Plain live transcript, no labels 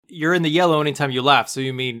you're in the yellow anytime you laugh, so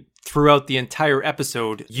you mean throughout the entire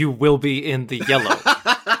episode, you will be in the yellow.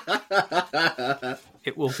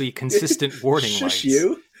 It will be consistent warning lights.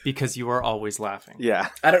 You? Because you are always laughing. Yeah.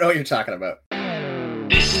 I don't know what you're talking about.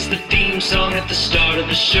 This is the theme song at the start of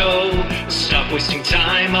the show. Stop wasting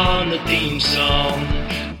time on the theme song.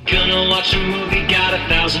 Gonna watch a movie, got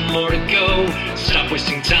 1,000 more to go. Stop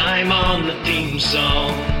wasting time on the theme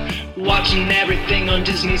song. Watching everything on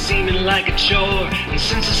Disney seeming like a chore. And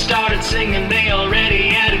since I started singing, they already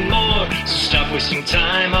added more. So stop wasting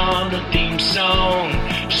time on the theme song.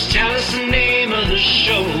 Just tell us the name of the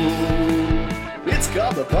show. It's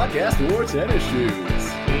called the Podcast Wore Tennis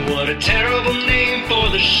Shoes. What a terrible name for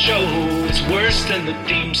the show. It's worse than the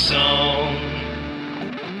theme song.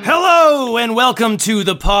 Hello, and welcome to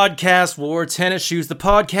the Podcast Wore Tennis Shoes, the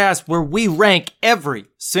podcast where we rank every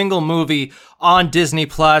single movie on Disney+.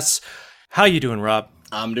 How you doing, Rob?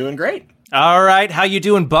 I'm doing great. All right, how you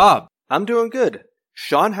doing, Bob? I'm doing good.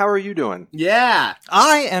 Sean, how are you doing? Yeah.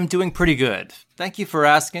 I am doing pretty good. Thank you for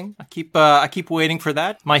asking. I keep waiting for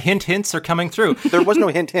that. My hints are coming through. There was no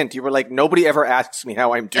hint. You were like, nobody ever asks me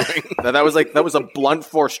how I'm doing. That was a blunt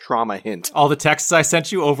force trauma hint. All the texts I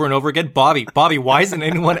sent you over and over again. Bobby, why isn't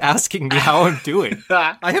anyone asking me how I'm doing?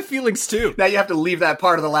 I have feelings too. Now you have to leave that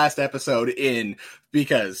part of the last episode in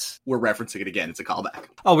because we're referencing it again. It's a callback.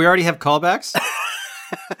 Oh, we already have callbacks?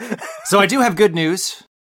 So I do have good news.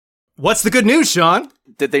 What's the good news, Sean?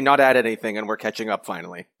 Did they not add anything and we're catching up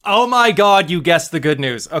finally? Oh my God, you guessed the good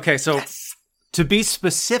news. Okay, so to be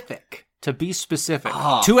specific, 2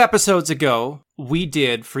 episodes ago, we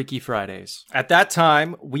did Freaky Fridays. At that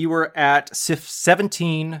time, we were at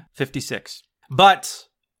 1756. But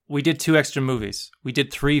we did 2 extra movies. We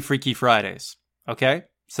did 3 Freaky Fridays. Okay?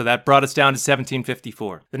 So that brought us down to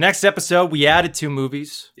 1754. The next episode, we added 2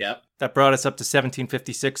 movies. Yep. That brought us up to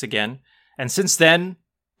 1756 again. And since then,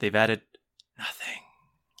 they've added nothing.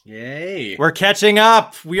 Yay. We're catching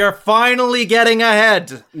up. We are finally getting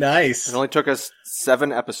ahead. Nice. It only took us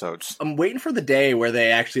 7 episodes. I'm waiting for the day where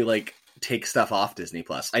they actually take stuff off Disney+.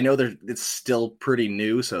 I know it's still pretty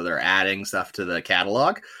new, so they're adding stuff to the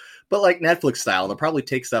catalog. But like Netflix style, they'll probably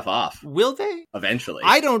take stuff off. Will they? Eventually.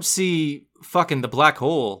 I don't see fucking the black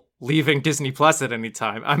hole leaving Disney Plus at any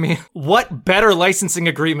time. I mean, what better licensing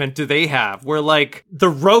agreement do they have? Where like the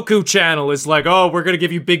Roku channel is like, oh, we're going to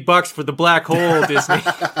give you big bucks for the black hole, Disney.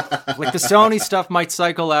 Like the Sony stuff might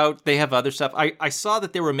cycle out. They have other stuff. I saw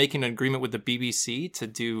that they were making an agreement with the BBC to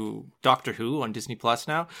do Doctor Who on Disney Plus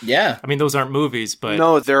now. Yeah. I mean, those aren't movies, but...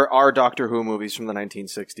 No, there are Doctor Who movies from the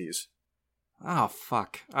 1960s. Oh,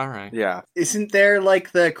 fuck. All right. Yeah. Isn't there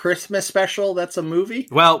like the Christmas special that's a movie?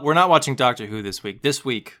 Well, we're not watching Doctor Who this week. This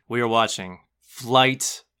week, we are watching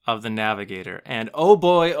Flight of the Navigator. And oh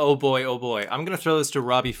boy, I'm going to throw this to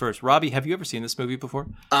Robbie first. Robbie, have you ever seen this movie before?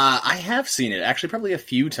 I have seen it, actually probably a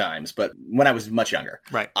few times, but when I was much younger.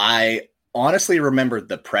 Right. I honestly remembered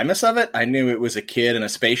the premise of it. I knew it was a kid in a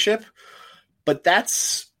spaceship, but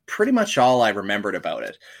that's pretty much all I remembered about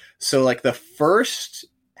it. So like the first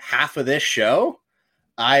half of this show,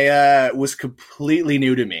 I was completely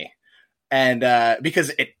new to me. And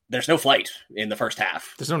because there's no flight in the first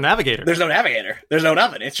half. There's no navigator. There's no navigator. There's no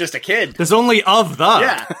nothing. It's just a kid. There's only of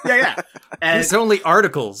the. Yeah. And there's only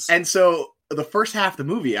articles. And so the first half of the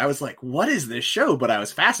movie, I was like, what is this show? But I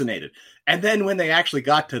was fascinated. And then when they actually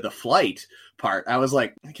got to the flight part, I was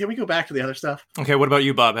like, can we go back to the other stuff? Okay, what about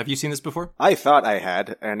you, Bob? Have you seen this before? I thought I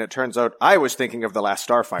had, and it turns out I was thinking of The Last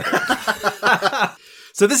Starfighter.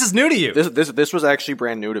 So this is new to you. This was actually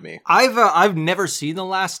brand new to me. I've never seen The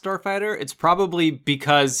Last Starfighter. It's probably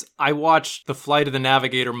because I watched The Flight of the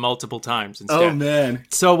Navigator multiple times instead. Oh, man.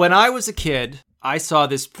 So when I was a kid, I saw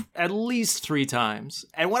this at least 3 times.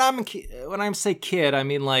 And when I say kid, I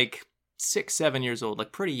mean like 6, 7 years old,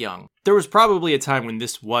 like pretty young. There was probably a time when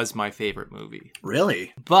this was my favorite movie.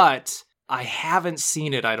 Really? But I haven't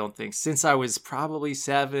seen it, I don't think, since I was probably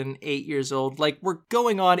 7, 8 years old. Like,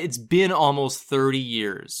 it's been almost 30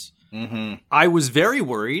 years. Mm-hmm. I was very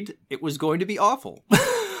worried it was going to be awful.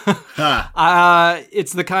 Huh.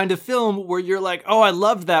 It's the kind of film where you're like, oh, I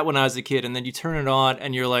loved that when I was a kid. And then you turn it on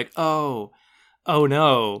and you're like, oh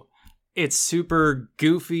no. It's super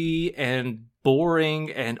goofy and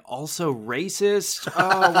boring and also racist.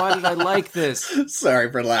 Oh, why did I like this?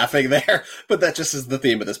 Sorry for laughing there, but that just is the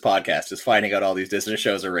theme of this podcast, is finding out all these Disney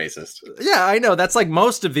shows are racist. Yeah, I know. That's like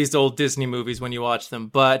most of these old Disney movies when you watch them.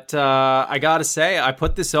 But I gotta say, I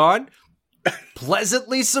put this on,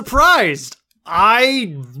 pleasantly surprised.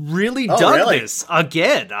 I really dug this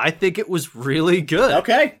again. I think it was really good.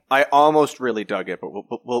 Okay. I almost really dug it, but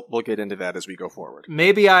we'll get into that as we go forward.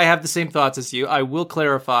 Maybe I have the same thoughts as you. I will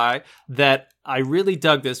clarify that I really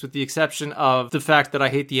dug this, with the exception of the fact that I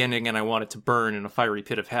hate the ending and I want it to burn in a fiery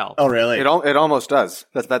pit of hell. Oh, really? It almost does.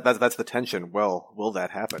 That's the tension. Well, will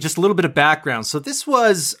that happen? Just a little bit of background. So this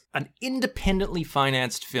was an independently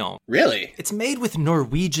financed film. Really? It's made with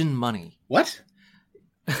Norwegian money. What?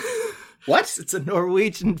 What? It's a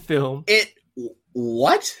Norwegian film.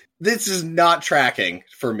 What? This is not tracking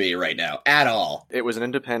for me right now at all. It was an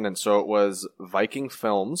independent, so it was Viking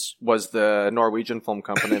Films was the Norwegian film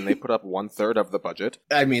company, and they put up 1/3 of the budget.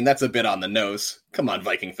 I mean, that's a bit on the nose. Come on,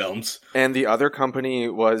 Viking Films. And the other company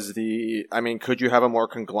was could you have a more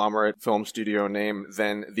conglomerate film studio name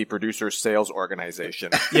than the Producers Sales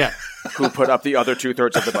Organization? Yeah. Who put up the other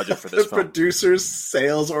 2/3 of the budget for this The film? Producers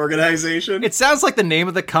Sales Organization? It sounds like the name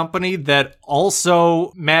of the company that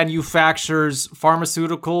also manufactures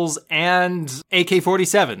pharmaceuticals and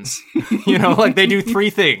AK-47s. You know, like they do 3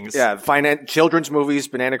 things. Yeah, children's movies,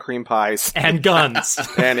 banana cream pies, And guns.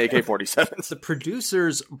 and AK-47s. The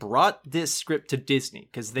producers brought this script to Disney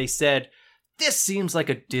because they said, this seems like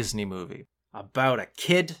a Disney movie about a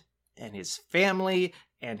kid and his family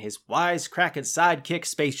and his wisecracking sidekick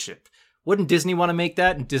spaceship. Wouldn't Disney want to make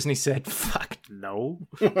that? And Disney said, fuck no.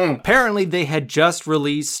 Apparently they had just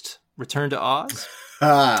released Return to Oz.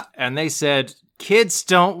 And they said, kids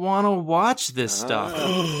don't want to watch this stuff.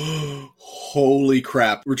 Holy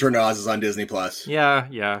crap. Return to Oz is on Disney+.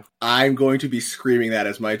 Yeah. I'm going to be screaming that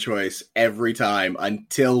as my choice every time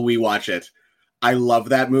until we watch it. I love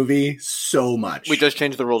that movie so much. We just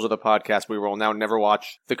changed the rules of the podcast. We will now never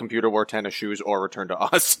watch The Computer Wore Tennis Shoes or Return to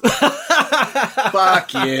Oz.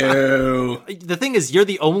 Fuck you. The thing is, you're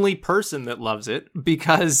the only person that loves it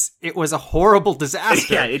because it was a horrible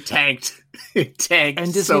disaster. Yeah, it tanked. It tanked.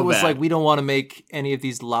 And Disney so was bad. like, we don't want to make any of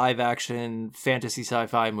these live action fantasy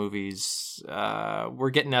sci-fi movies. We're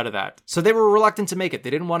getting out of that. So they were reluctant to make it. They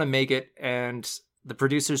didn't want to make it. And the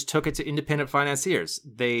producers took it to independent financiers.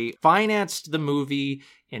 They financed the movie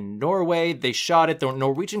in Norway. They shot it. The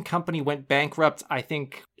Norwegian company went bankrupt, I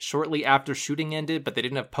think, shortly after shooting ended, but they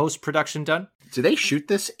didn't have post-production done. Did they shoot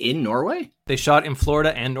this in Norway? They shot in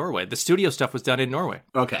Florida and Norway. The studio stuff was done in Norway.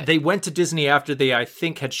 Okay. They went to Disney after they, I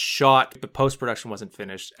think, had shot, but post-production wasn't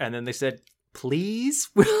finished. And then they said, please?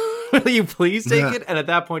 Will you please take it? And at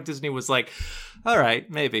that point, Disney was like, all right,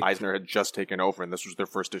 maybe. Eisner had just taken over, and this was their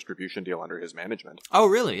first distribution deal under his management. Oh,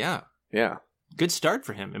 really? Yeah. Yeah. Good start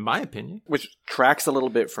for him, in my opinion. Which tracks a little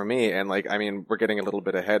bit for me, and we're getting a little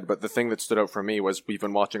bit ahead, but the thing that stood out for me was we've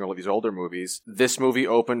been watching all of these older movies. This movie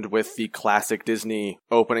opened with the classic Disney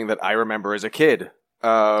opening that I remember as a kid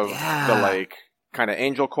of the, kind of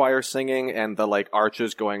angel choir singing and the,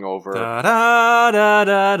 arches going over. Da, da, da,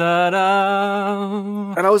 da, da,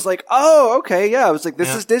 da. And I was like, oh, okay, yeah. I was like,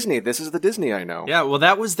 this is Disney. This is the Disney I know. Yeah, well,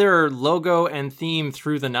 that was their logo and theme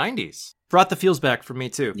through the 90s. Brought the feels back for me,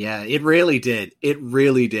 too. Yeah, it really did. It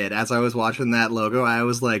really did. As I was watching that logo, I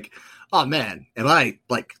was like, oh man, am I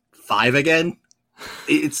 5 again?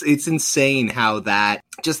 It's insane how that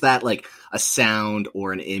a sound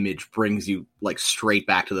or an image brings you straight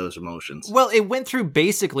back to those emotions. Well, it went through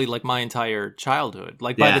basically my entire childhood.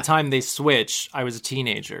 By the time they switch, I was a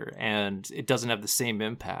teenager and it doesn't have the same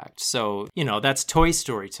impact. So, that's Toy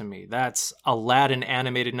Story to me. That's Aladdin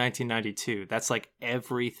animated 1992. That's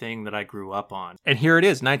everything that I grew up on. And here it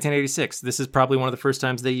is, 1986. This is probably one of the first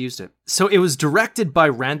times they used it. So it was directed by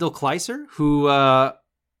Randall Kleiser, who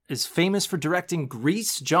is famous for directing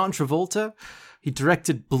Grease, John Travolta. He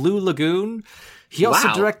directed Blue Lagoon. He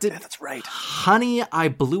also directed that's right. Honey, I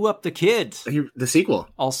Blew Up the Kid. The sequel.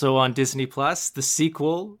 Also on Disney+, the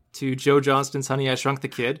sequel to Joe Johnston's Honey, I Shrunk the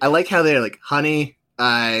Kid. I like how they're Honey,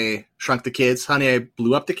 I Shrunk the Kids, Honey, I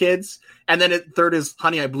Blew Up the Kids, and then third is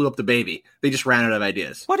Honey, I Blew Up the Baby. They just ran out of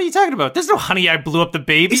ideas. What are you talking about? There's no Honey, I Blew Up the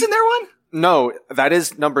Baby. Isn't there one? No, that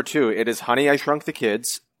is number 2. It is Honey, I Shrunk the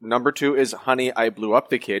Kids. Number 2 is Honey, I Blew Up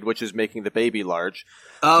the Kid, which is making the baby large.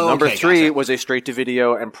 Oh, Number okay, 3 gotcha. was a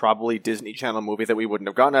straight-to-video and probably Disney Channel movie that we wouldn't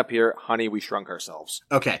have gotten up here, Honey, We Shrunk Ourselves.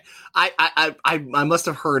 Okay. I must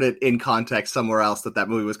have heard it in context somewhere else that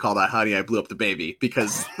movie was called Honey, I Blew Up the Baby,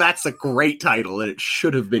 because that's a great title and it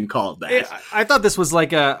should have been called that. I thought this was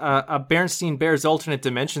like a Bernstein Bears alternate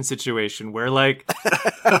dimension situation where you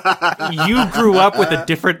grew up with a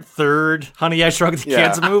different third Honey, I Shrunk the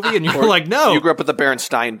Kids movie and you were like, no. You grew up with the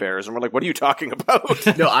Berenstain Bears and we're like, what are you talking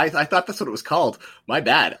about? No, I thought that's what it was called. My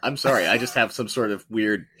bad. I'm sorry. I just have some sort of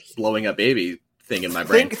weird blowing up baby thing in my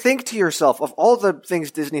brain. Think to yourself, of all the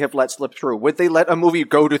things Disney have let slip through, would they let a movie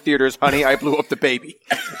go to theaters, Honey, I Blew Up the Baby?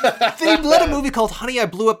 They let a movie called Honey, I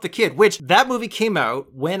Blew Up the Kid, which that movie came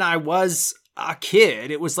out when I was a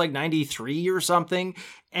kid. It was 93 or something.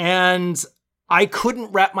 And I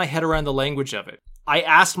couldn't wrap my head around the language of it. I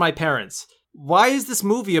asked my parents, why is this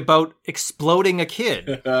movie about exploding a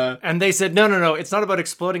kid? And they said, no, it's not about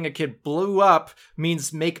exploding a kid. Blew up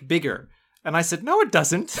means make bigger. And I said, no, it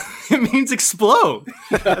doesn't. It means explode.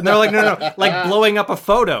 And they're like, no, like blowing up a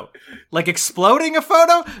photo. Like exploding a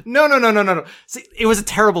photo? No. See, it was a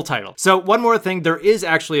terrible title. So one more thing, there is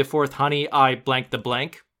actually a fourth Honey, I Blank the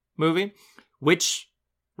Blank movie, which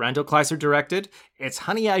Randall Kleiser directed. It's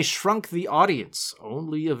Honey, I Shrunk the Audience,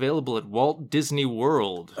 only available at Walt Disney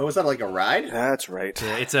World. Oh, is that like a ride? That's right.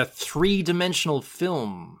 It's a 3-dimensional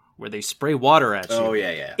film where they spray water at you. Oh,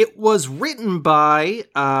 yeah. It was written by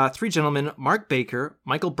 3 gentlemen, Mark Baker,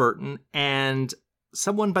 Michael Burton, and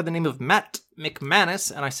someone by the name of Matt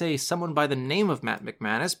McManus. And I say someone by the name of Matt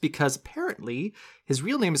McManus because apparently his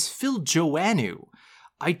real name is Phil Joannou.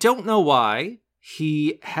 I don't know why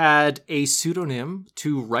he had a pseudonym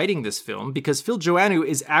to writing this film, because Phil Joannou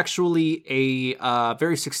is actually a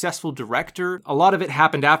very successful director. A lot of it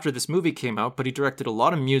happened after this movie came out, but he directed a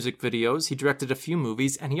lot of music videos. He directed a few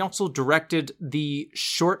movies, and he also directed the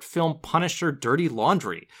short film Punisher Dirty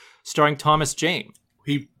Laundry, starring Thomas Jane.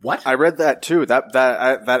 What? I read that too.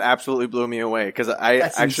 That absolutely blew me away because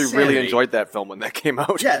That's actually insanity. really enjoyed that film when that came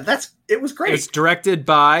out. Yeah, it was great. It's directed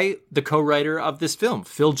by the co-writer of this film,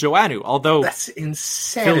 Phil Joannou. Although That's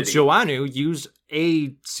insanity. Phil Joannou used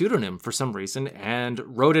a pseudonym for some reason and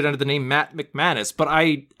wrote it under the name Matt McManus. But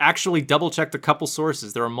I actually double-checked a couple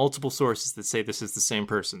sources. There are multiple sources that say this is the same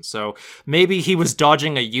person. So maybe he was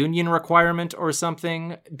dodging a union requirement or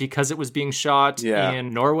something because it was being shot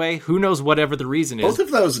in Norway. Who knows whatever the reason is. Both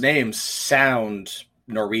of those names sound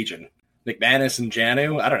Norwegian. McManus and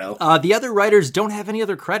Janu? I don't know. The other writers don't have any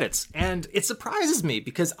other credits, and it surprises me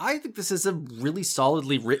because I think this is a really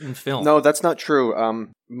solidly written film. No, that's not true.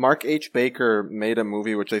 Mark H. Baker made a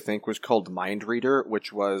movie which I think was called Mind Reader,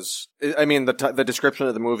 which was, I mean, the description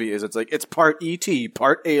of the movie is it's part E.T.,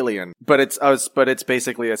 part Alien, but it's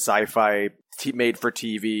basically a sci-fi made for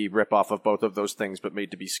TV ripoff of both of those things, but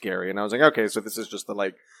made to be scary. And I was like, okay, so this is just the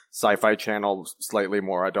like Sci-Fi Channel, slightly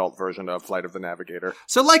more adult version of Flight of the Navigator.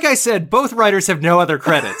 So, like I said, both writers have no other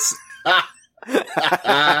credits.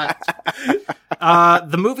 The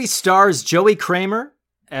movie stars Joey Kramer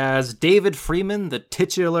as David Freeman, the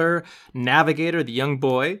titular navigator, the young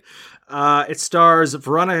boy. It stars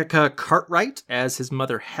Veronica Cartwright as his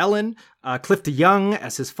mother Helen, Cliff DeYoung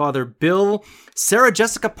as his father Bill, Sarah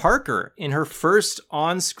Jessica Parker in her first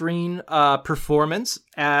on-screen performance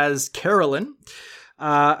as Carolyn.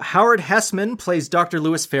 Howard Hessman plays Dr.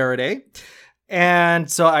 Lewis Faraday. And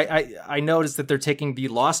so I noticed that they're taking the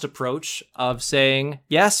Lost approach of saying,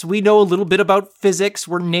 yes, we know a little bit about physics.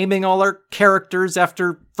 We're naming all our characters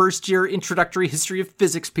after first-year introductory history of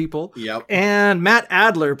physics people. Yep. And Matt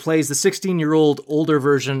Adler plays the 16-year-old older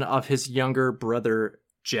version of his younger brother,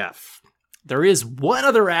 Jeff. There is one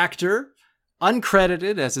other actor,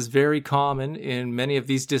 uncredited, as is very common in many of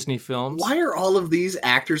these Disney films. Why are all of these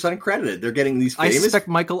actors uncredited? They're getting these famous... I suspect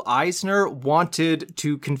Michael Eisner wanted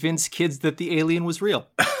to convince kids that the alien was real.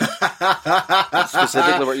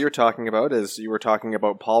 Specifically what you were talking about is you were talking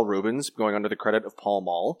about Paul Rubens going under the credit of Paul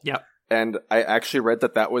Mall. Yep. And I actually read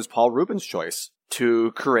that was Paul Rubens' choice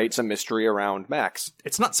to create some mystery around Max.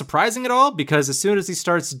 It's not surprising at all, because as soon as he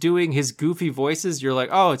starts doing his goofy voices, you're like,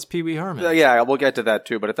 oh, it's Pee Wee Herman. Yeah, we'll get to that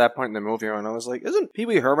too, but at that point in the movie, I was like, isn't Pee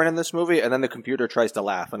Wee Herman in this movie? And then the computer tries to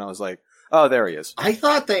laugh, and I was like, oh, there he is. I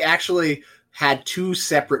thought they actually had two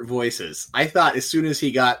separate voices. I thought as soon as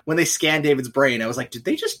when they scanned David's brain, I was like, did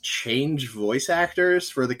they just change voice actors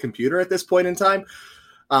for the computer at this point in time?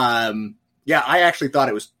 Yeah, I actually thought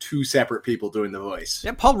it was two separate people doing the voice.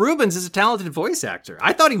 Yeah, Paul Rubens is a talented voice actor.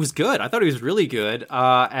 I thought he was good. I thought he was really good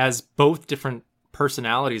as both different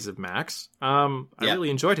personalities of Max. I really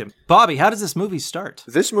enjoyed him. Bobby, how does this movie start?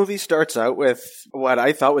 This movie starts out with what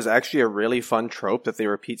I thought was actually a really fun trope that they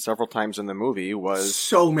repeat several times in the movie was...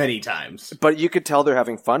 So many times. But you could tell they're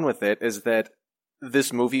having fun with it, is that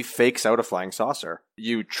this movie fakes out a flying saucer.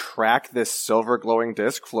 You track this silver glowing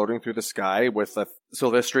disc floating through the sky with a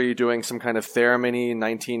Silvestri doing some kind of theremin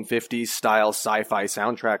 1950s style sci-fi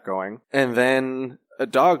soundtrack going. And then a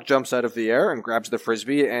dog jumps out of the air and grabs the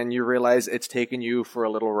frisbee, and you realize it's taken you for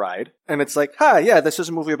a little ride. And it's like, yeah, this is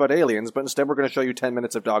a movie about aliens, but instead we're going to show you 10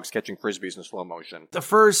 minutes of dogs catching frisbees in slow motion. The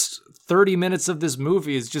first 30 minutes of this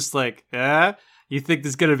movie is just like, You think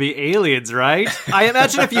there's gonna be aliens, right? I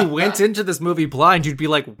imagine if you went into this movie blind, you'd be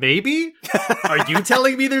like, maybe? Are you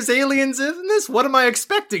telling me there's aliens in this? What am I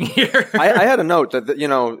expecting here? I had a note that,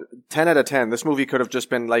 10 out of 10, this movie could have just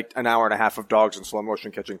been like an hour and a half of dogs in slow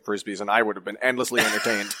motion catching frisbees, and I would have been endlessly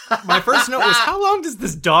entertained. My first note was, how long does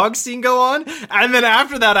this dog scene go on? And then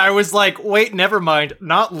after that, I was like, wait, never mind.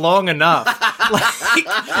 Not long enough.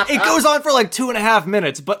 It goes on for like 2.5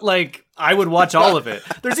 minutes, but like, I would watch all of it.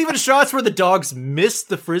 There's even shots where the dogs miss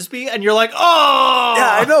the frisbee, and you're like, oh!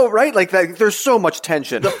 Yeah, I know, right? Like, there's so much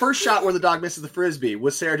tension. The first shot where the dog misses the frisbee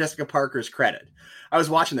was Sarah Jessica Parker's credit. I was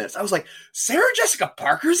watching this. I was like, Sarah Jessica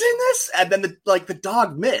Parker's in this? And then the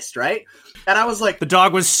dog missed, right? And I was like... The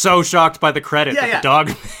dog was so shocked by the credit that the dog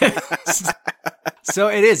missed. So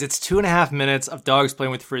it is. It's 2.5 minutes of dogs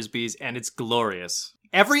playing with frisbees, and it's glorious.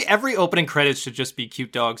 Every opening credits should just be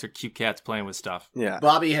cute dogs or cute cats playing with stuff. Yeah.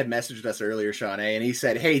 Bobby had messaged us earlier, Sean A., and he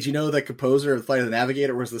said, hey, do you know the composer of Flight of the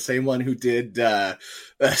Navigator was the same one who did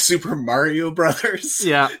Super Mario Brothers?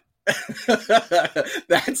 Yeah.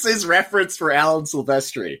 That's his reference for Alan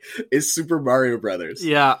Silvestri, is Super Mario Brothers.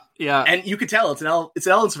 Yeah, yeah. And you can tell it's an Alan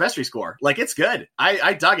Silvestri score. Like, it's good.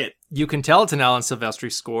 I dug it. You can tell it's an Alan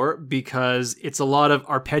Silvestri score because it's a lot of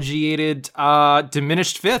arpeggiated,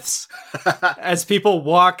 diminished fifths as people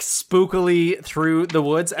walk spookily through the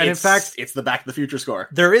woods. And in fact... It's the Back to the Future score.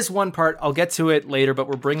 There is one part, I'll get to it later, but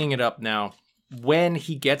we're bringing it up now. When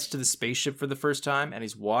he gets to the spaceship for the first time and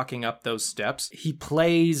he's walking up those steps, he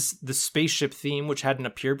plays the spaceship theme, which hadn't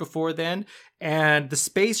appeared before then. And the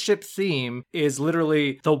spaceship theme is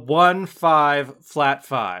literally the 1-5 flat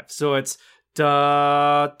 5. So it's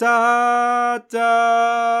da da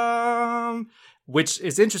da, which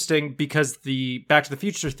is interesting because the Back to the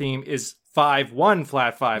Future theme is 5-1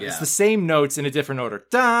 flat 5. Yeah. It's the same notes in a different order.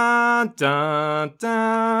 Da da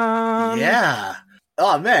da. Yeah.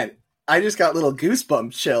 Oh man. I just got little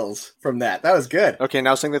goosebump chills from that. That was good. Okay,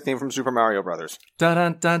 now sing the theme from Super Mario Brothers. Dun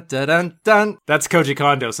dun dun dun dun dun. That's Koji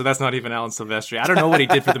Kondo, so that's not even Alan Silvestri. I don't know what he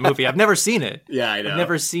did for the movie. I've never seen it. Yeah, I know. I've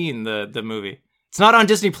never seen the movie. It's not on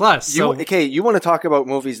Disney Plus. So. You want to talk about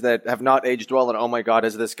movies that have not aged well, and oh my god,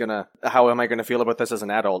 how am I gonna feel about this as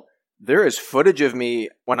an adult? There is footage of me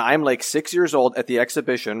when I'm like 6 years old at the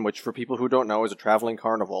exhibition, which for people who don't know is a traveling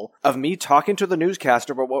carnival, of me talking to the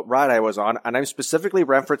newscaster about what ride I was on, and I'm specifically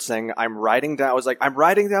referencing I'm riding down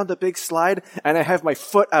the big slide, and I have my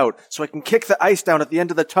foot out so I can kick the ice down at the end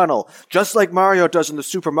of the tunnel, just like Mario does in the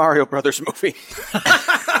Super Mario Brothers movie.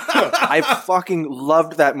 I fucking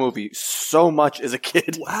loved that movie so much as a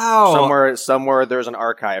kid. Wow. Somewhere there's an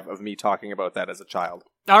archive of me talking about that as a child.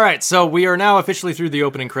 All right, so we are now officially through the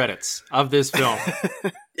opening credits of this film.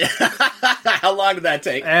 How long did that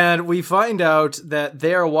take? And we find out that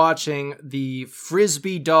they are watching the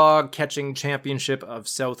Frisbee Dog Catching Championship of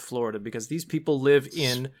South Florida because these people live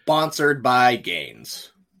in... Sponsored by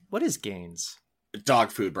Gaines. What is Gaines?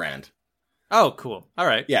 Dog food brand. Oh, cool. All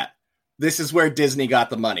right. Yeah. This is where Disney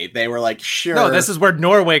got the money. They were like, sure. No, this is where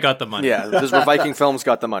Norway got the money. Yeah, this is where Viking Films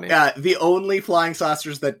got the money. Yeah, the only flying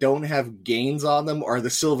saucers that don't have Gaines on them are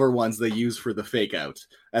the silver ones they use for the fake out.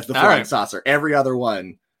 That's the flying saucer. Every other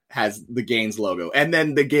one has the Gaines logo. And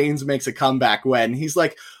then the Gaines makes a comeback when he's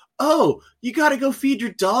like, oh, you gotta go feed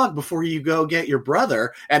your dog before you go get your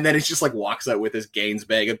brother. And then it's just like walks out with his Gaines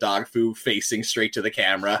bag of dog food facing straight to the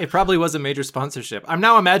camera. It probably was a major sponsorship. I'm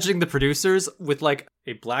now imagining the producers with like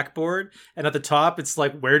a blackboard, and at the top it's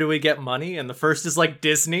like, where do we get money? And the first is like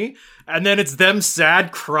Disney, and then it's them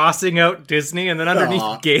sad crossing out Disney, and then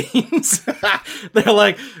underneath Gaines, they're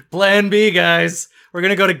like, plan B, guys. We're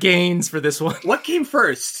gonna go to Gaines for this one. What came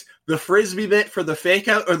first? The Frisbee bit for the fake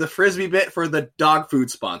out or the Frisbee bit for the dog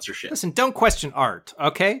food sponsorship? Listen, don't question art,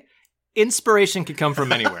 okay? Inspiration can come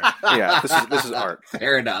from anywhere. Yeah, this is art.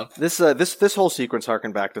 Fair enough. This whole sequence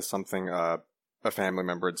harkened back to something a family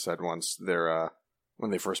member had said once. When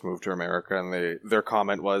they first moved to America, and their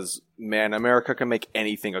comment was, man, America can make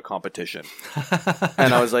anything a competition.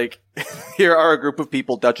 And I was like, here are a group of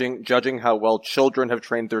people judging how well children have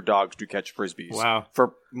trained their dogs to catch frisbees. Wow.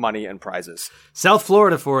 For money and prizes. South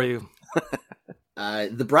Florida for you.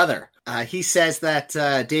 The brother, he says that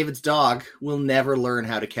David's dog will never learn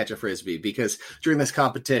how to catch a frisbee because during this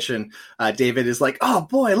competition, David is like, oh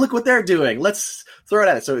boy, look what they're doing. Let's throw it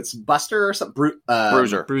at it. So it's Buster or something.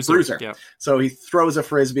 Bruiser. Yeah. So he throws a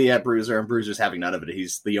frisbee at Bruiser, and Bruiser's having none of it.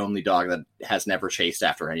 He's the only dog that has never chased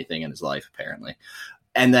after anything in his life, apparently.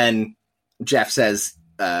 And then Jeff says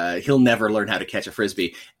he'll never learn how to catch a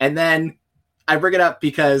frisbee. And then I bring it up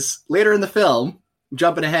because later in the film,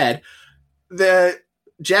 jumping ahead,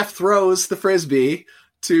 Jeff throws the frisbee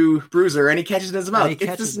to Bruiser, and he catches it in his mouth.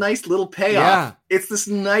 It's this nice little payoff. Yeah. It's this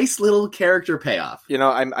nice little character payoff. You know,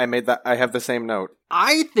 I have the same note.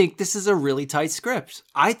 I think this is a really tight script.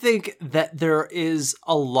 I think that there is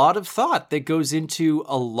a lot of thought that goes into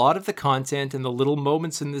a lot of the content and the little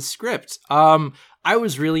moments in this script. I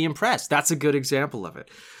was really impressed. That's a good example of it.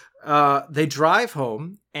 They drive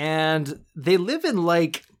home and they live in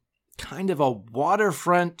like kind of a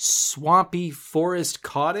waterfront, swampy forest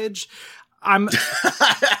cottage.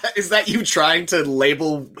 Is that you trying to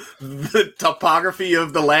label the topography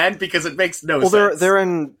of the land? Because it makes no sense.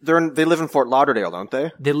 Well, they live in Fort Lauderdale, don't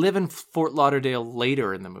they? They live in Fort Lauderdale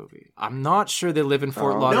later in the movie. I'm not sure they live in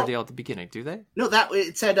Fort Lauderdale at the beginning. Do they? No,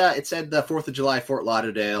 it said the 4th of July Fort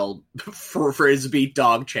Lauderdale Frisbee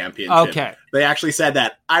Dog Championship. Okay, they actually said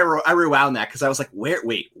that. I rewound that because I was like, where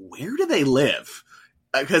do they live?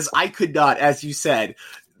 Because I could not, as you said,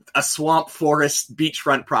 a swamp forest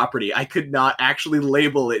beachfront property. I could not actually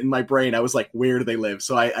label it in my brain. I was like, where do they live?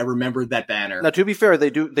 So I remembered that banner. Now, to be fair, they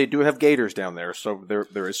do have gators down there, so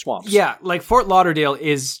there is swamps. Yeah, like Fort Lauderdale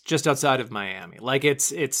is just outside of Miami. Like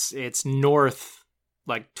it's north,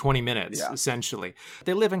 like 20 minutes, essentially.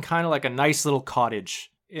 They live in kind of like a nice little cottage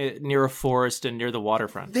near a forest and near the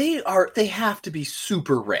waterfront. They have to be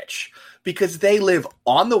super rich because they live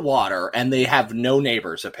on the water and they have no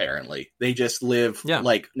neighbors, apparently. They just live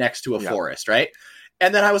like next to a forest, right?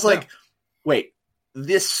 And then I was like, wait,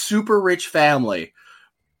 this super rich family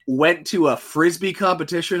went to a Frisbee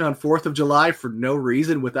competition on 4th of July for no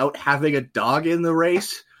reason without having a dog in the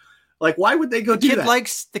race? Like, why would they go do that?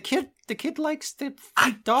 The kid likes the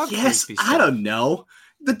dog. Yes, Frisbee I don't know.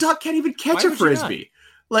 The dog can't even catch a Frisbee.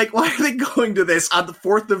 Like, why are they going to this on the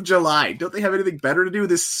 4th of July? Don't they have anything better to do with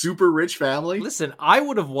this super rich family? Listen, I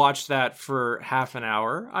would have watched that for half an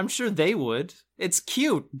hour. I'm sure they would. It's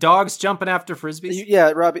cute. Dogs jumping after Frisbees.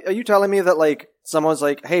 Yeah, Robbie, are you telling me that, like, someone's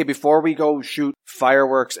like, hey, before we go shoot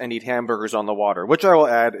fireworks and eat hamburgers on the water, which I will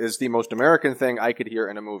add is the most American thing I could hear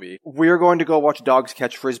in a movie, we're going to go watch dogs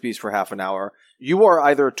catch Frisbees for half an hour. You are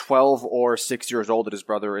either 12 or 6 years old that his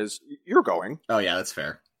brother is. You're going. Oh, yeah, that's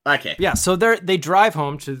fair. Okay. Yeah, so they drive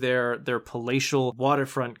home to their palatial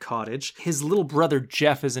waterfront cottage. His little brother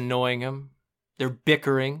Jeff is annoying him. They're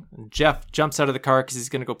bickering. Jeff jumps out of the car because he's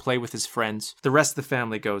going to go play with his friends. The rest of the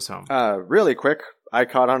family goes home. Really quick, I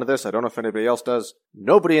caught on to this. I don't know if anybody else does.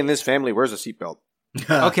 Nobody in this family wears a seatbelt.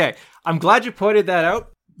 Okay, I'm glad you pointed that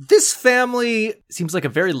out. This family seems like a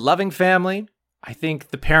very loving family. I think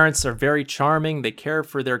the parents are very charming. They care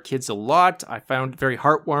for their kids a lot. I found it very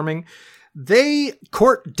heartwarming. They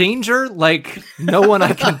court danger like no one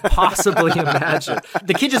I can possibly imagine.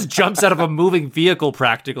 The kid just jumps out of a moving vehicle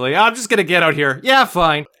practically. I'm just going to get out here. Yeah,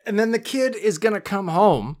 fine. And then the kid is going to come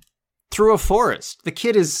home through a forest. The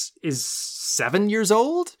kid is 7 years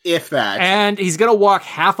old? If that. And he's going to walk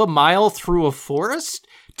half a mile through a forest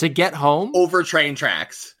to get home. Over train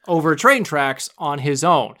tracks on his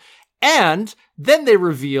own. And then they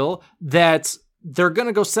reveal that they're going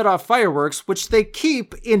to go set off fireworks, which they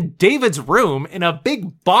keep in David's room in a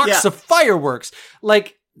big box of fireworks.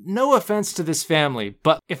 Like, no offense to this family,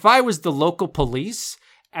 but if I was the local police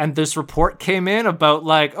and this report came in about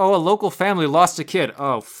like, oh, a local family lost a kid.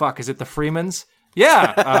 Oh, fuck. Is it the Freemans?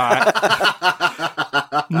 Yeah.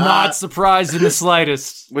 Not surprised in the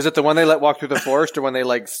slightest. Was it the one they let walk through the forest or when they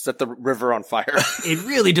like set the river on fire? It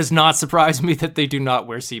really does not surprise me that they do not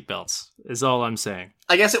wear seatbelts, is all I'm saying.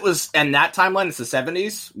 I guess it was, and that timeline, it's the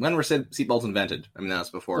 70s. When were seatbelts invented? I mean, that was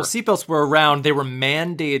before. Well, seatbelts were around. They were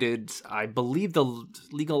mandated. I believe the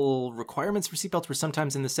legal requirements for seatbelts were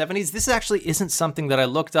sometimes in the 70s. This actually isn't something that I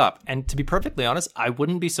looked up. And to be perfectly honest, I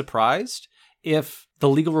wouldn't be surprised if the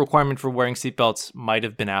legal requirement for wearing seatbelts might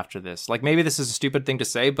have been after this. Like, maybe this is a stupid thing to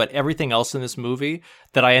say, but everything else in this movie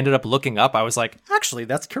that I ended up looking up, I was like, actually,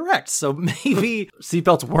 that's correct. So maybe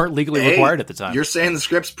seatbelts weren't legally required at the time. You're saying the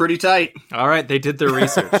script's pretty tight. All right, they did their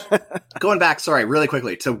research. Going back, sorry, really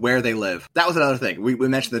quickly, to where they live. That was another thing. We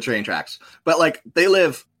mentioned the train tracks. But, like, they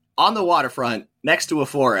live on the waterfront, next to a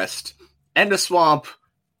forest, and a swamp,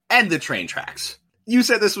 and the train tracks. You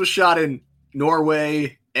said this was shot in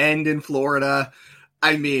Norway and in Florida.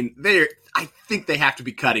 I mean, I think they have to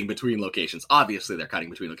be cutting between locations. Obviously, they're cutting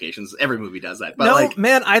between locations. Every movie does that. But no,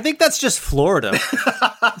 man, I think that's just Florida.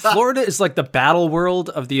 Florida is like the battle world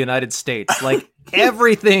of the United States. Like,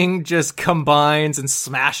 everything just combines and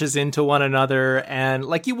smashes into one another. And,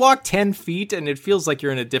 like, you walk 10 feet and it feels like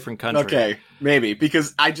you're in a different country. Okay, maybe.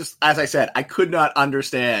 Because as I said, I could not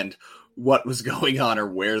understand what was going on or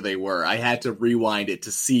where they were. I had to rewind it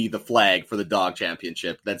to see the flag for the dog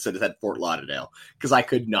championship that said it had Fort Lauderdale, because I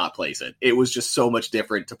could not place it. It was just so much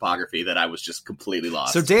different topography that I was just completely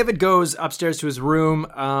lost. So David goes upstairs to his room.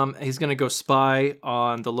 He's going to go spy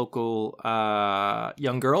on the local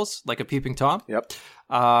young girls, like a peeping Tom. Yep.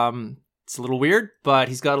 It's a little weird, but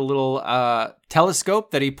he's got a little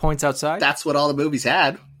telescope that he points outside. That's what all the movies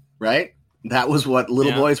had, right? That was what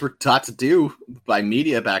little boys were taught to do by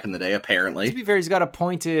media back in the day, apparently. To be fair, he's got it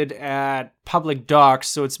pointed at public docks,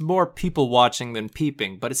 so it's more people watching than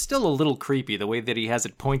peeping, but it's still a little creepy the way that he has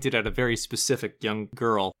it pointed at a very specific young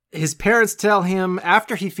girl. His parents tell him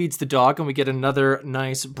after he feeds the dog, and we get another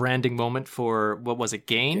nice branding moment for, what was it,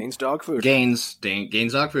 Gain? Gaines dog food. Gaines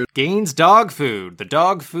dog food. Gaines dog food, the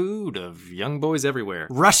dog food of young boys everywhere.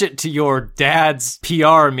 Rush it to your dad's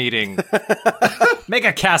PR meeting. Make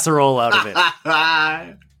a casserole out of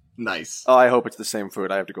it. Nice. Oh, I hope it's the same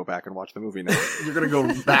food. I have to go back and watch the movie now. You're going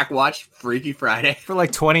to go back watch Freaky Friday? For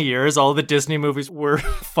like 20 years, all the Disney movies were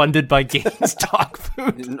funded by Gaines dog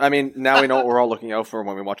food. I mean, now we know what we're all looking out for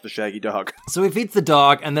when we watch The Shaggy Dog. So he feeds the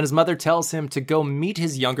dog, and then his mother tells him to go meet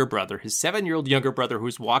his younger brother, his 7-year-old younger brother,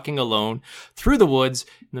 who's walking alone through the woods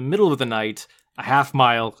in the middle of the night, a half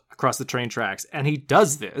mile across the train tracks. And he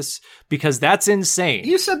does this because that's insane.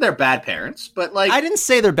 You said they're bad parents, but like... I didn't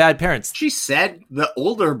say they're bad parents. She said the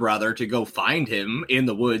older brother to go find him in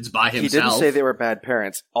the woods by himself. He didn't say they were bad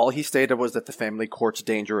parents. All he stated was that the family courts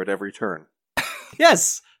danger at every turn.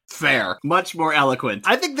 Yes. Fair. Much more eloquent.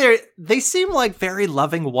 I think they seem like very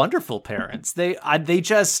loving, wonderful parents. They're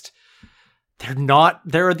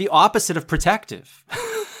the opposite of protective.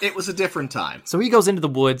 It was a different time. So he goes into the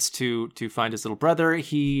woods to find his little brother.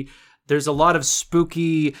 There's a lot of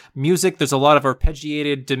spooky music. There's a lot of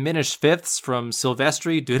arpeggiated diminished fifths from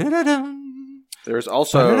Silvestri. There's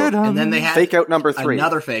also, and then they had fake out number 3.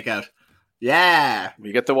 Another fake out. Yeah.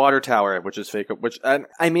 We get the water tower, which is fake out,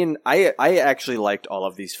 I actually liked all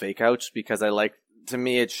of these fake outs because to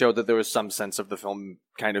me, it showed that there was some sense of the film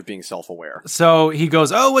kind of being self-aware. So he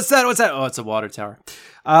goes, oh, what's that? Oh, it's a water tower.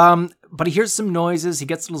 But he hears some noises. He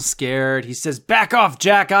gets a little scared. He says, back off,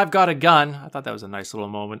 Jack. I've got a gun. I thought that was a nice little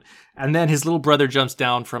moment. And then his little brother jumps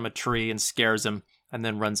down from a tree and scares him and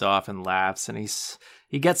then runs off and laughs. And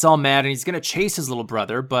he gets all mad and he's going to chase his little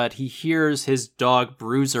brother, but he hears his dog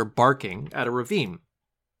Bruiser barking at a ravine.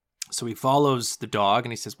 So he follows the dog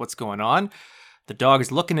and he says, what's going on? The dog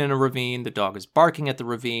is looking in a ravine. The dog is barking at the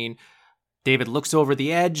ravine. David looks over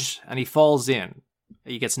the edge and he falls in.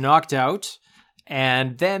 He gets knocked out.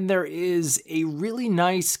 And then there is a really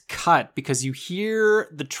nice cut because you hear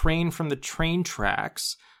the train from the train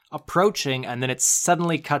tracks approaching and then it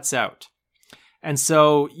suddenly cuts out. And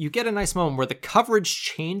so you get a nice moment where the coverage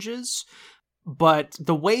changes, but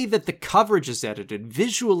the way that the coverage is edited,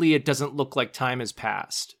 visually it doesn't look like time has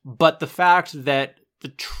passed. But the fact that the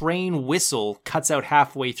train whistle cuts out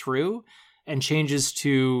halfway through and changes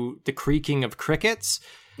to the creaking of crickets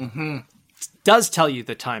does tell you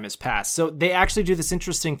that time has passed. So they actually do this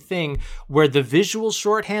interesting thing where the visual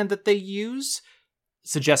shorthand that they use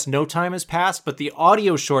suggests no time has passed, but the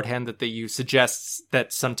audio shorthand that they use suggests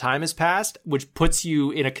that some time has passed, which puts you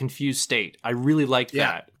in a confused state. I really like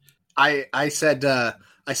that. I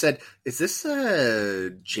said, is this a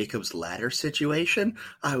Jacob's Ladder situation?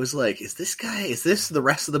 I was like, is this the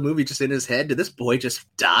rest of the movie just in his head? Did this boy just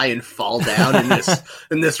die and fall down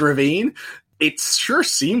in this ravine? It sure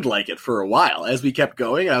seemed like it for a while as we kept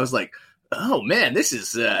going. I was like, oh man, this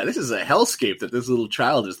is a hellscape that this little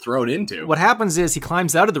child is thrown into. What happens is he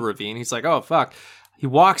climbs out of the ravine. He's like, oh fuck. He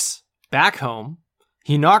walks back home.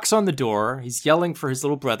 He knocks on the door. He's yelling for his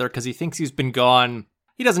little brother because he thinks he's been gone.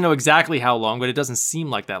 He doesn't know exactly how long, but it doesn't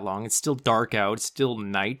seem like that long. It's still dark out. It's still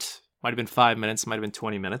night. Might have been 5 minutes. Might have been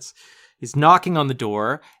 20 minutes. He's knocking on the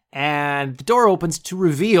door, and the door opens to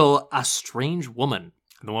reveal a strange woman.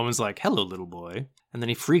 And the woman's like, hello, little boy. And then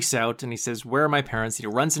he freaks out, and he says, where are my parents? And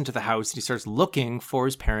he runs into the house, and he starts looking for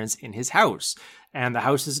his parents in his house. And the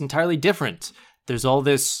house is entirely different. There's all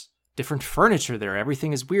this different furniture there.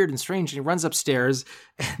 Everything is weird and strange. And he runs upstairs,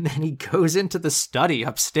 and then he goes into the study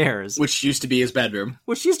upstairs. Which used to be his bedroom.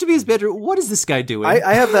 What is this guy doing?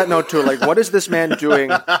 I have that note too. Like, what is this man doing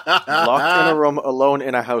locked in a room, alone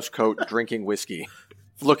in a house coat, drinking whiskey,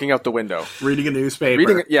 looking out the window? Reading a newspaper.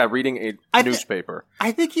 Reading a newspaper.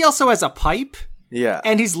 I think he also has a pipe. Yeah.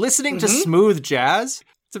 And he's listening to smooth jazz.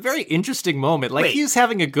 It's a very interesting moment. Like, he's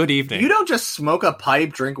having a good evening. You don't just smoke a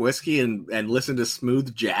pipe, drink whiskey, and listen to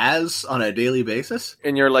smooth jazz on a daily basis?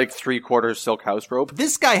 In your, 3/4 silk house robe?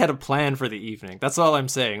 This guy had a plan for the evening. That's all I'm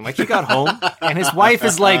saying. Like, he got home, and his wife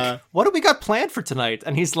is like, what do we got planned for tonight?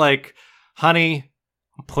 And he's like, honey,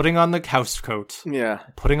 putting on the house coat, Yeah.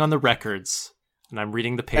 putting on the records, and I'm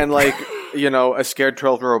reading the paper. And like, a scared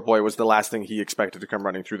 12-year-old boy was the last thing he expected to come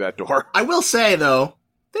running through that door. I will say, though,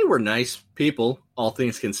 they were nice people, all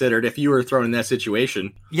things considered. If you were thrown in that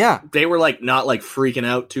situation, yeah, they were like not like freaking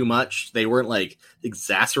out too much. They weren't like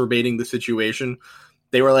exacerbating the situation.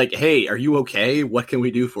 They were like, hey, are you okay? What can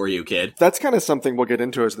we do for you, kid? That's kind of something we'll get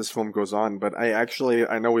into as this film goes on, but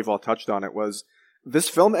I know we've all touched on it, was this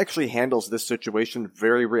film actually handles this situation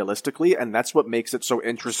very realistically, and that's what makes it so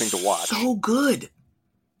interesting to watch. So good.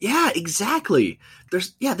 Yeah, exactly.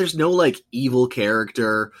 There's no like evil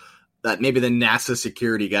character. That maybe the NASA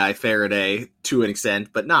security guy, Faraday, to an extent,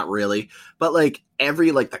 but not really. But like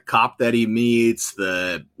every like the cop that he meets,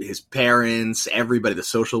 his parents, everybody, the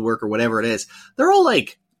social worker, whatever it is, they're all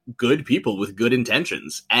like good people with good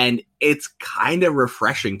intentions, and it's kind of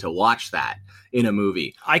refreshing to watch that in a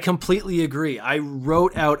movie. I completely agree. I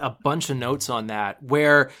wrote out a bunch of notes on that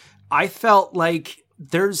where I felt like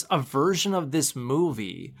there's a version of this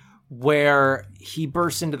movie where he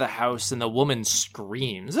bursts into the house and the woman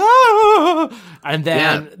screams, "Ah!" And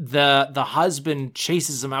then the husband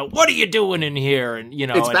chases him out. What are you doing in here? And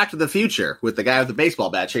it's Back to the Future with the guy with the baseball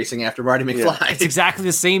bat chasing after Marty McFly. Yeah. It's exactly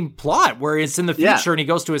the same plot where it's in the future and he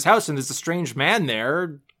goes to his house and there's a strange man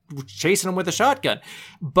there chasing him with a shotgun.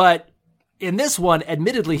 But in this one,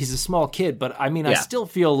 admittedly, he's a small kid, but I mean, I still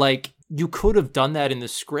feel like you could have done that in the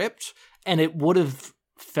script and it would have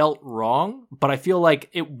felt wrong, but I feel like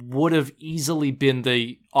it would have easily been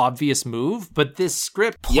the obvious move, but this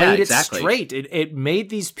script played it straight. It made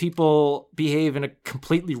these people behave in a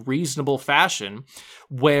completely reasonable fashion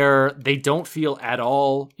where they don't feel at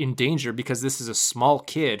all in danger because this is a small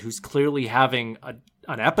kid who's clearly having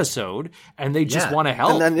an episode and they just want to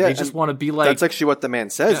help. And then, they just want to be like... That's actually what the man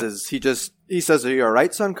says is he says, "Are you all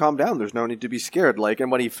right, son? Calm down. There's no need to be scared." Like,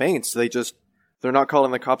 and when he faints, they're not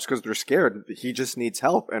calling the cops because they're scared. He just needs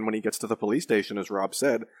help. And when he gets to the police station, as Rob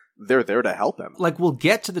said, they're there to help him. Like, we'll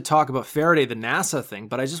get to the talk about Faraday, the NASA thing,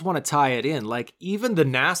 but I just want to tie it in. Like, even the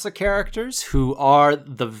NASA characters who are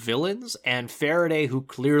the villains and Faraday, who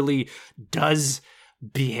clearly does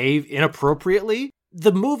behave inappropriately,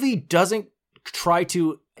 the movie doesn't try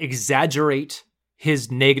to exaggerate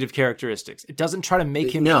his negative characteristics. It doesn't try to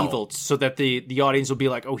make him evil so that the audience will be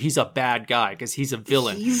like, oh, he's a bad guy because he's a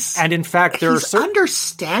villain. And in fact, he's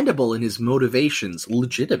understandable in his motivations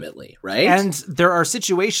legitimately, right? And there are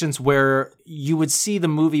situations where you would see the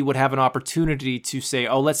movie would have an opportunity to say,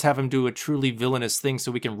 oh, let's have him do a truly villainous thing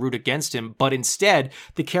so we can root against him. But instead,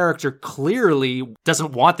 the character clearly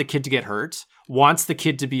doesn't want the kid to get hurt, wants the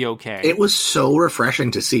kid to be okay. It was so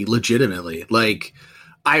refreshing to see, legitimately. Like,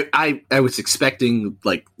 I was expecting,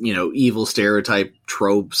 like, evil stereotype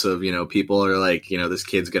tropes of, people are like, this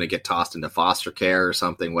kid's going to get tossed into foster care or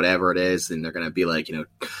something, whatever it is. And they're going to be like,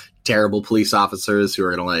 terrible police officers who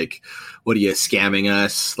are going to like, what are you scamming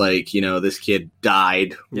us? Like, this kid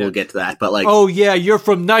died. Yeah. We'll get to that. But like, oh yeah, you're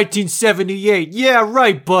from 1978. Yeah,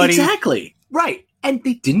 right, buddy. Exactly. Right. And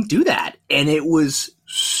they didn't do that. And it was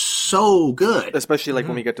so good. Especially like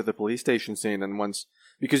when we get to the police station scene and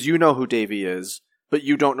because you know who Davey is, but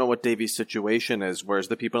you don't know what Davy's situation is, whereas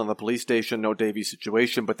the people in the police station know Davy's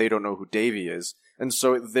situation, but they don't know who Davy is. And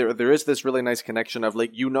so there is this really nice connection of,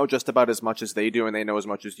 like, just about as much as they do, and they know as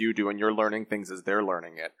much as you do, and you're learning things as they're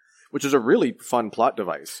learning it, which is a really fun plot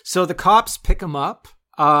device. So the cops pick him up.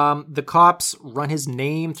 The cops run his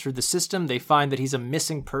name through the system. They find that he's a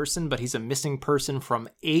missing person, but he's a missing person from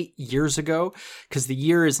 8 years ago, because the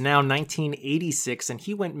year is now 1986, and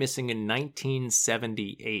he went missing in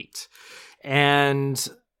 1978. And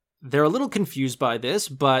they're a little confused by this,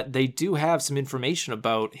 but they do have some information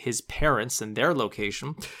about his parents and their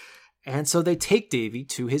location. And so they take Davy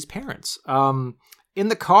to his parents. In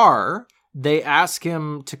the car, they ask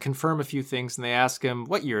him to confirm a few things, and they ask him,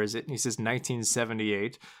 what year is it? And he says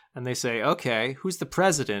 1978. And they say, okay, who's the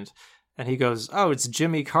president? And he goes, oh, it's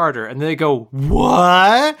Jimmy Carter. And they go,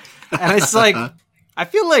 what? And it's like, I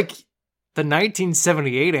feel like the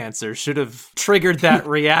 1978 answer should have triggered that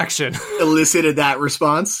reaction. Elicited that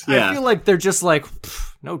response? Yeah. I feel like they're just like,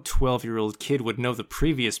 no 12-year-old kid would know the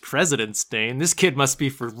previous president's name. This kid must be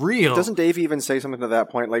for real. Doesn't Dave even say something to that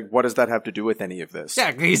point? Like, what does that have to do with any of this?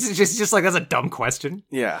 Yeah, he's just like, that's a dumb question.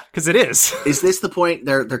 Yeah. Because it is. Is this the point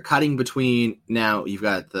they're cutting between, now you've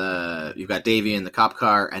got Davey in the cop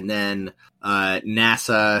car, and then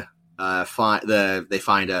NASA... they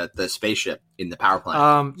find the spaceship in the power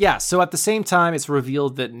plant. Yeah. So at the same time, it's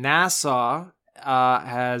revealed that NASA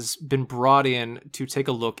has been brought in to take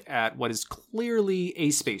a look at what is clearly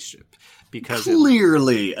a spaceship. Because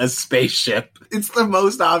clearly a spaceship. It's the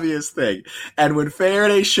most obvious thing. And when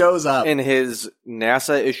Faraday shows up... in his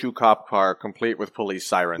NASA-issue cop car, complete with police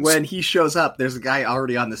sirens. When he shows up, there's a guy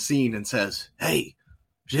already on the scene and says, hey,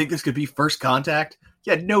 do you think this could be first contact?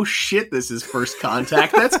 Yeah, no shit this is first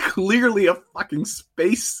contact. That's clearly a fucking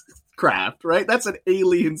spacecraft, right? That's an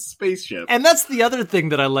alien spaceship. And that's the other thing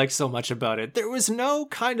that I like so much about it. There was no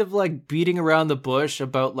kind of like beating around the bush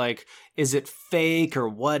about like, is it fake or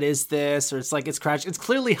what is this? Or it's like, it's crashed. It's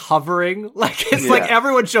clearly hovering. Like, it's like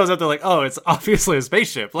everyone shows up. They're like, oh, it's obviously a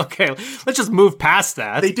spaceship. Okay, let's just move past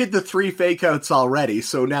that. They did the 3 fake outs already,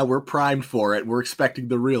 so now we're primed for it. We're expecting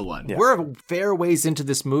the real one. Yeah. We're a fair ways into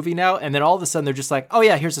this movie now. And then all of a sudden they're just like, oh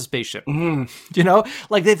yeah, here's a spaceship. You know,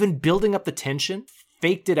 like they've been building up the tension,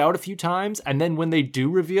 faked it out a few times, and then when they do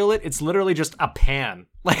reveal it, it's literally just a pan.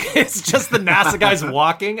 Like, it's just the NASA guys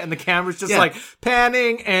walking, and the camera's just like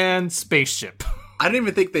panning and spaceship. I don't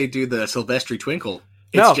even think they do the Silvestri twinkle.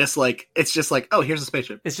 No. It's just like, oh, here's a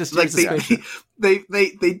spaceship. It's just like a spaceship.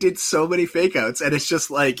 They did so many fake outs, and it's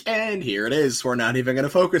just like, and here it is. We're not even going to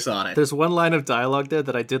focus on it. There's one line of dialogue there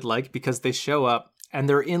that I did like, because they show up and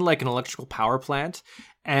they're in like an electrical power plant,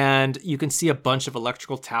 and you can see a bunch of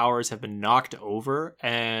electrical towers have been knocked over,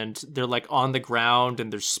 and they're like on the ground,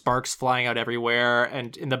 and there's sparks flying out everywhere.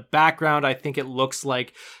 And in the background, I think it looks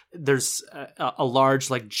like there's a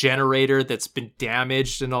large like generator that's been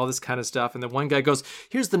damaged and all this kind of stuff. And then one guy goes,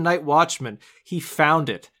 here's the night watchman. He found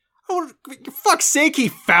it. Oh, for fuck's sake, he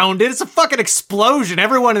found it. It's a fucking explosion.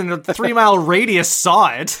 Everyone in a 3-mile radius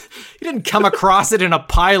saw it. He didn't come across it in a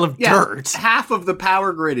pile of dirt. Half of the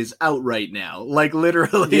power grid is out right now. Like,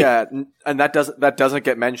 literally. Yeah, and that doesn't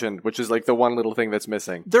get mentioned, which is like the one little thing that's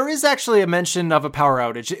missing. There is actually a mention of a power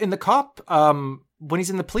outage. In the cop, when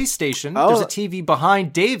he's in the police station, there's a TV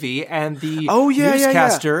behind Davey, and the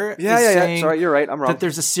newscaster is saying sorry, you're right, I'm wrong. that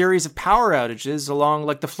there's a series of power outages along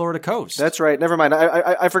like the Florida coast. That's right. Never mind.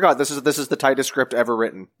 I forgot. This is the tightest script ever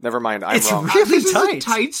written. Never mind. I'm wrong. It's really This tight. is a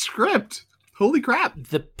tight script. Holy crap.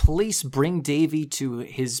 The police bring Davey to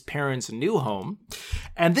his parents' new home,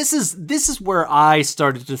 and this is where I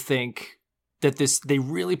started to think that they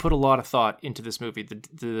really put a lot of thought into this movie.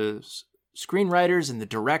 The screenwriters and the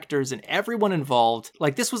directors and everyone involved,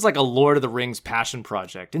 like this was like a Lord of the Rings passion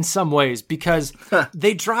project in some ways, because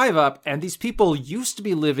they drive up and these people used to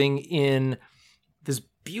be living in this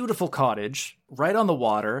beautiful cottage right on the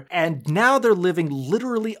water, and now they're living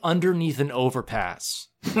literally underneath an overpass.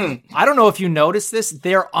 I don't know if you noticed this,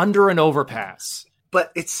 they're under an overpass.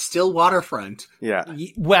 But it's still waterfront. Yeah.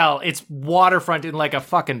 Well, it's waterfront in like a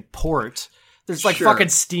fucking port. There's like fucking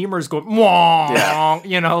steamers going,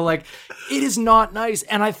 you know, like it is not nice.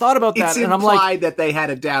 And I thought about that, and I'm like, it's implied that they had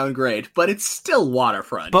a downgrade, but it's still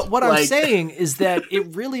waterfront. But what I'm saying is that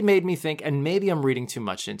it really made me think, and maybe I'm reading too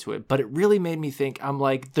much into it, but it really made me think, I'm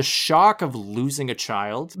like, the shock of losing a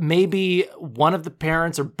child. Maybe one of the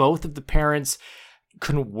parents or both of the parents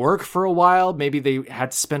couldn't work for a while. Maybe they had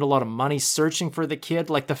to spend a lot of money searching for the kid.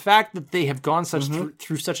 Like the fact that they have gone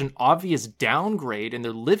through such an obvious downgrade in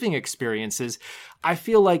their living experiences, I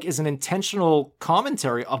feel like is an intentional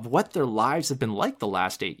commentary of what their lives have been like the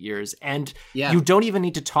last 8 years. And you don't even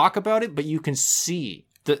need to talk about it, but you can see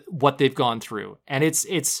what they've gone through, and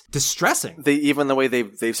it's distressing. Even the way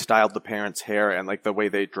they've styled the parents' hair and like the way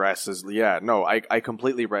they dress is I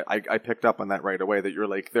completely I picked up on that right away, that you're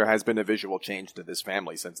like, there has been a visual change to this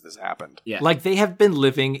family since this happened. Yeah, like they have been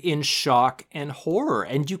living in shock and horror,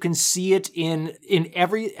 and you can see it in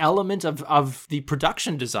every element of the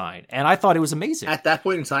production design. And I thought it was amazing. At that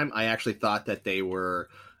point in time, I actually thought that they were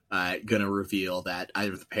going to reveal that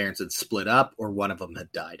either the parents had split up or one of them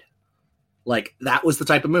had died. Like, that was the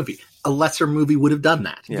type of movie. A lesser movie would have done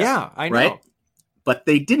that. Yeah, I know. Right? But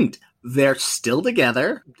they didn't. They're still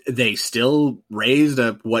together. They still raised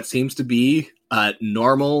what seems to be a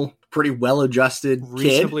normal, pretty well-adjusted kid.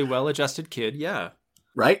 Reasonably well-adjusted kid, yeah.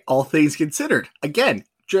 Right? All things considered. Again,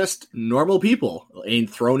 just normal people and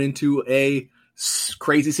thrown into a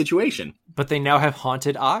crazy situation. But they now have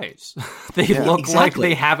haunted eyes. They look like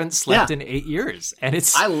they haven't slept in 8 years. And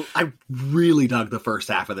it's... I really dug the first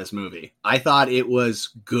half of this movie. I thought it was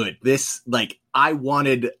good. This, like, I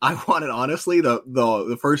wanted honestly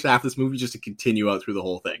the first half of this movie just to continue out through the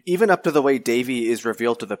whole thing. Even up to the way Davey is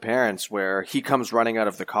revealed to the parents, where he comes running out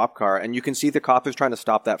of the cop car, and you can see the cop is trying to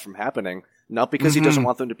stop that from happening. Not because he doesn't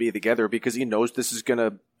want them to be together, because he knows this is going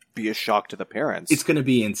to be a shock to the parents. It's going to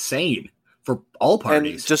be insane. for all And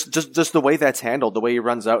parties. just the way that's handled, the way he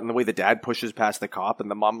runs out and the way the dad pushes past the cop and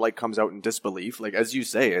the mom like comes out in disbelief. Like, as you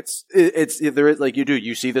say, there is like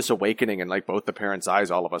you see this awakening in like both the parents' eyes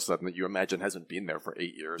all of a sudden that you imagine hasn't been there for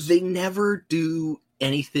 8 years. They never do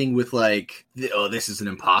anything with like, oh, this is an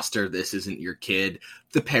imposter. This isn't your kid.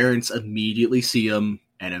 The parents immediately see him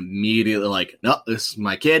and immediately like, no, this is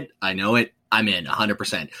my kid. I know it. I'm in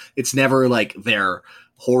 100%. It's never like they're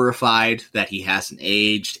horrified that he hasn't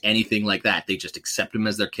aged, anything like that. They just accept him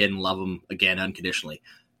as their kid and love him again unconditionally.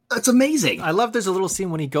 That's amazing. I love there's a little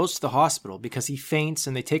scene when he goes to the hospital because he faints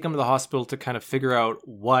and they take him to the hospital to kind of figure out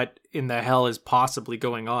what in the hell is possibly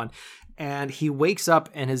going on. And he wakes up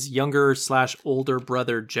and his younger/older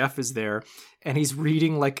brother Jeff is there and he's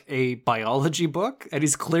reading like a biology book and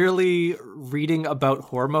he's clearly reading about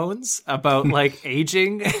hormones, about like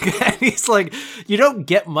aging. And he's like, you don't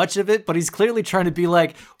get much of it, but he's clearly trying to be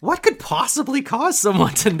like, what could possibly cause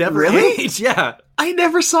someone to never age? Yeah. I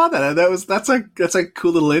never saw that. That's a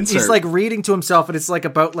cool little insert. He's like reading to himself and it's like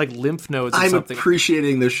about like lymph nodes or something. I'm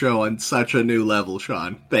appreciating the show on such a new level,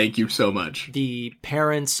 Sean. Thank you so much. The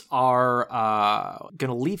parents are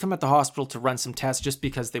going to leave him at the hospital to run some tests just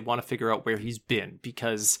because they want to figure out where he's been.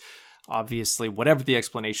 Because obviously, whatever the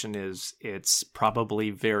explanation is, it's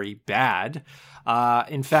probably very bad.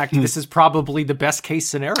 In fact, this is probably the best case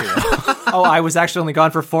scenario. Oh, I was actually only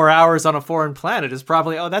gone for 4 hours on a foreign planet is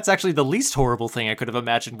probably, that's actually the least horrible thing I could have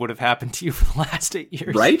imagined would have happened to you for the last 8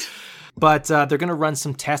 years. Right? But they're going to run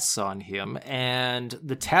some tests on him. And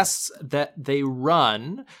the tests that they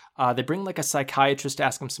run, they bring like a psychiatrist to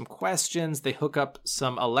ask him some questions. They hook up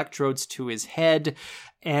some electrodes to his head.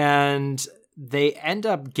 And they end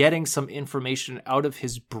up getting some information out of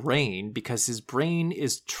his brain because his brain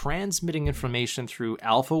is transmitting information through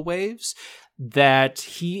alpha waves that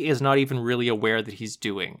he is not even really aware that he's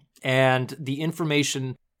doing. And the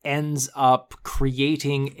information ends up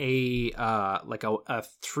creating a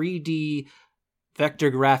 3D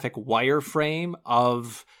vectographic wireframe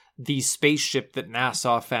of the spaceship that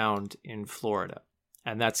NASA found in Florida.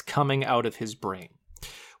 And that's coming out of his brain,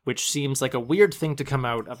 which seems like a weird thing to come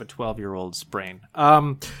out of a 12-year-old's brain.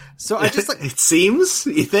 So I just like... It seems,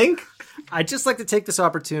 you think? I'd just like to take this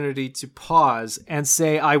opportunity to pause and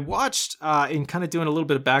say I watched, in kind of doing a little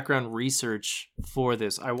bit of background research for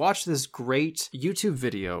this, I watched this great YouTube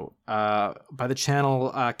video by the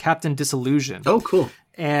channel Captain Disillusion. Oh, cool.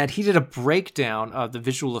 And he did a breakdown of the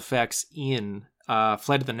visual effects in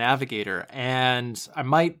Flight of the Navigator. And I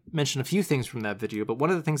might mention a few things from that video, but one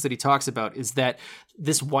of the things that he talks about is that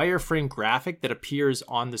this wireframe graphic that appears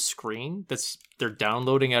on the screen they're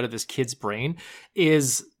downloading out of this kid's brain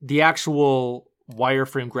is the actual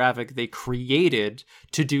wireframe graphic they created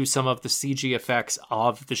to do some of the CG effects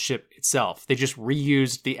of the ship itself. They just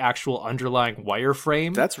reused the actual underlying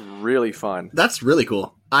wireframe. That's really fun. That's really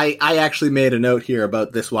cool. I actually made a note here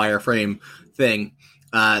about this wireframe thing.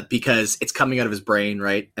 Because it's coming out of his brain,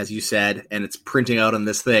 right, as you said, and it's printing out on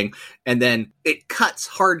this thing, and then it cuts,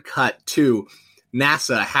 hard cut, to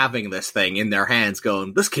NASA having this thing in their hands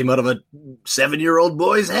going, this came out of a 7-year-old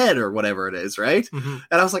boy's head, or whatever it is, right? Mm-hmm.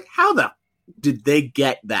 And I was like, how the did they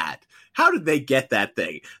get that? How did they get that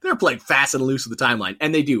thing? They're playing fast and loose with the timeline.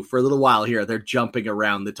 And they do. For a little while here, they're jumping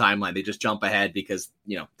around the timeline. They just jump ahead because,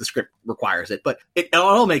 the script requires it. But it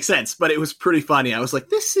all makes sense. But it was pretty funny. I was like,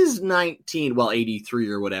 this is 83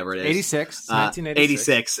 or whatever it is. 86. 1986.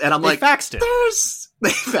 86. And I'm they faxed it. They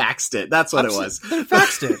faxed it. That's what it was. They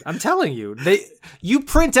faxed it. I'm telling you. You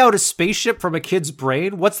print out a spaceship from a kid's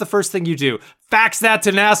brain. What's the first thing you do? Fax that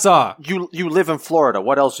to NASA. You live in Florida.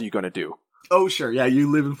 What else are you going to do? Oh, sure. Yeah,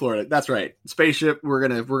 you live in Florida. That's right. Spaceship, we're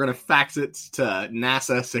gonna fax it to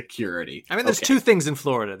NASA security. I mean, there's two things in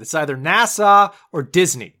Florida. It's either NASA or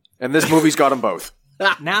Disney. And this movie's got them both.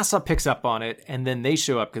 NASA picks up on it, and then they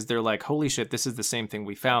show up because they're like, holy shit, this is the same thing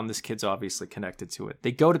we found. This kid's obviously connected to it.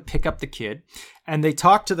 They go to pick up the kid, and they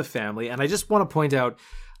talk to the family. And I just want to point out,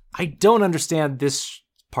 I don't understand this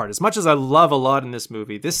part. As much as I love a lot in this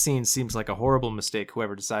movie, this scene seems like a horrible mistake,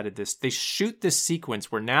 whoever decided this. They shoot this sequence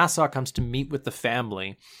where NASA comes to meet with the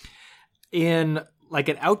family in like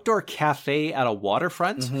an outdoor cafe at a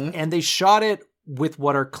waterfront, and they shot it with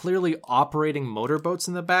what are clearly operating motorboats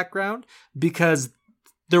in the background because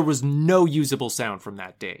there was no usable sound from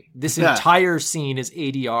that day. This entire scene is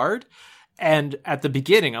ADR'd. And at the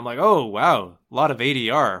beginning, I'm like, oh, wow, a lot of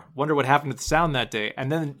ADR. Wonder what happened to the sound that day. And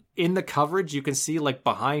then in the coverage, you can see like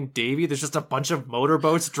behind Davy, there's just a bunch of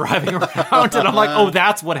motorboats driving around. And I'm like, oh,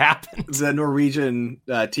 that's what happened. The Norwegian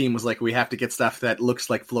team was like, we have to get stuff that looks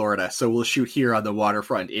like Florida. So we'll shoot here on the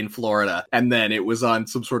waterfront in Florida. And then it was on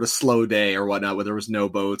some sort of slow day or whatnot where there was no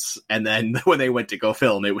boats. And then when they went to go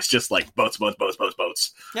film, it was just like boats.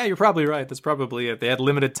 Yeah, you're probably right. That's probably it. They had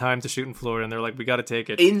limited time to shoot in Florida and they're like, we got to take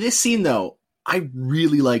it. In this scene, though, I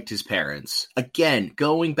really liked his parents. Again,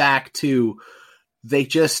 going back to, they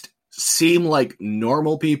just seem like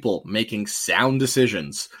normal people making sound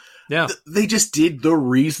decisions. Yeah. They just did the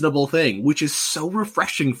reasonable thing, which is so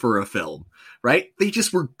refreshing for a film, right? They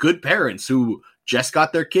just were good parents who just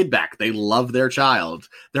got their kid back. They love their child.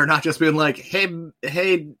 They're not just being like, hey,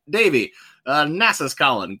 Davey, NASA's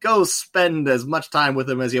calling. Go spend as much time with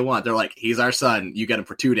him as you want. They're like, he's our son. You get him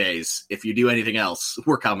for 2 days. If you do anything else,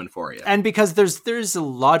 we're coming for you. And because there's a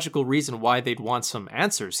logical reason why they'd want some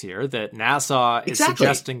answers here that NASA is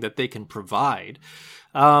suggesting that they can provide.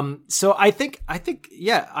 So I think,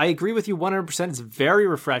 yeah, I agree with you 100%. It's very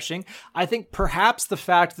refreshing. I think perhaps the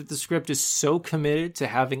fact that the script is so committed to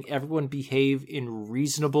having everyone behave in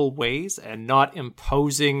reasonable ways and not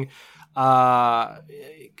imposing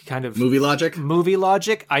kind of movie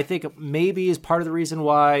logic, I think maybe is part of the reason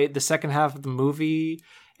why the second half of the movie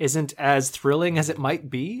isn't as thrilling as it might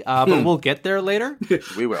be, but we'll get there later.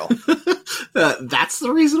 We will. That's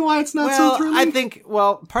the reason why it's not so thrilling? I think,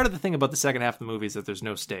 part of the thing about the second half of the movie is that there's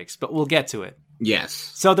no stakes, but we'll get to it. Yes.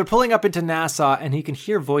 So they're pulling up into NASA, and he can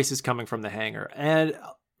hear voices coming from the hangar, and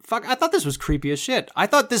fuck, I thought this was creepy as shit. I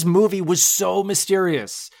thought this movie was so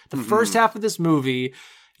mysterious. The first half of this movie,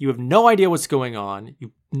 you have no idea what's going on. You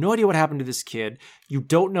have no idea what happened to this kid. You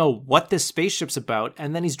don't know what this spaceship's about.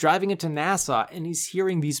 And then he's driving into NASA and he's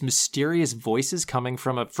hearing these mysterious voices coming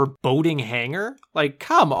from a foreboding hangar. Like,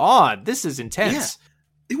 come on. This is intense.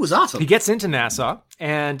 Yeah, it was awesome. He gets into NASA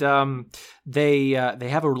and they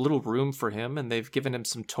have a little room for him and they've given him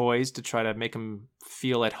some toys to try to make him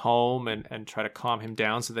feel at home and try to calm him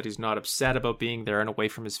down so that he's not upset about being there and away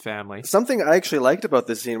from his family. Something I actually liked about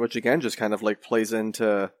this scene, which again just kind of like plays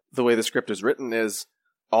into the way the script is written, is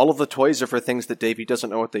all of the toys are for things that Davey doesn't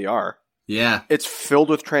know what they are. Yeah. It's filled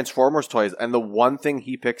with Transformers toys, and the one thing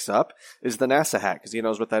he picks up is the NASA hat, because he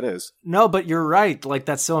knows what that is. No, but you're right. Like,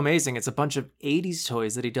 that's so amazing. It's a bunch of 80s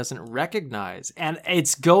toys that he doesn't recognize. And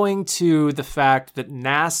it's going to the fact that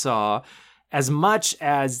NASA, as much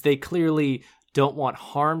as they clearly don't want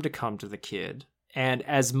harm to come to the kid, and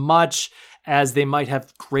as much as they might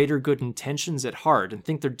have greater good intentions at heart and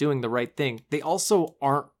think they're doing the right thing, they also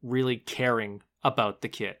aren't really caring about the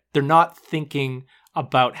kid. They're not thinking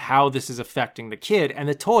about how this is affecting the kid, and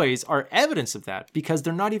the toys are evidence of that because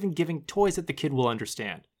they're not even giving toys that the kid will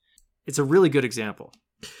understand. It's a really good example.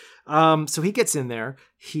 So he gets in there,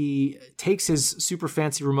 he takes his super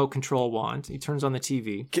fancy remote control wand, he turns on the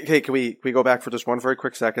TV. Okay, can we go back for just one very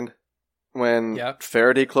quick second? When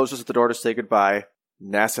Faraday closes the door to say goodbye,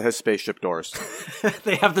 NASA has spaceship doors.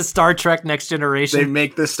 They have the Star Trek Next Generation. They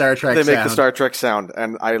make the Star Trek sound. They make the Star Trek sound,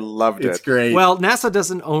 and I loved it. It's great. Well, NASA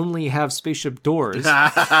doesn't only have spaceship doors.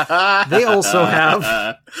 They also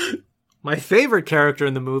have my favorite character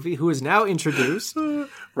in the movie, who is now introduced.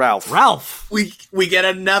 Ralph. We get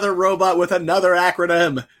another robot with another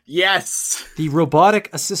acronym. Yes. The Robotic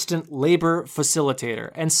Assistant Labor Facilitator.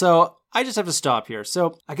 And so I just have to stop here.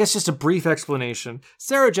 So I guess just a brief explanation.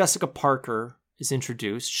 Sarah Jessica Parker is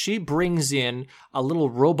introduced. She brings in a little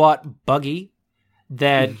robot buggy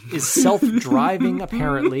that is self-driving,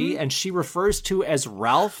 apparently, and she refers to as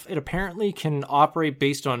Ralph. It apparently can operate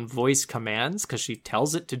based on voice commands because she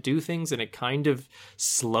tells it to do things, and it kind of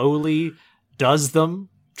slowly does them,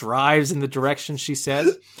 drives in the direction she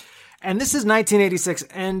says. And this is 1986,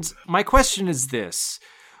 and my question is this.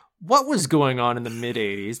 What was going on in the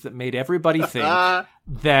mid-'80s that made everybody think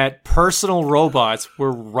that personal robots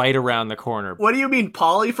were right around the corner? What do you mean,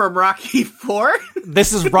 Polly from Rocky IV?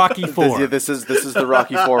 This is Rocky IV. This is the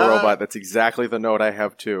Rocky IV robot. That's exactly the note I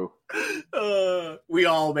have too. We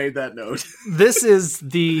all made that note. This is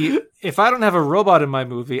if I don't have a robot in my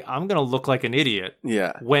movie, I'm going to look like an idiot.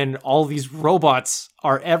 Yeah. When all these robots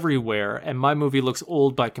are everywhere and my movie looks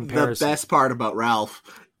old by comparison. The best part about Ralph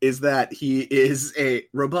is that he is a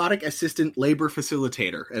robotic assistant labor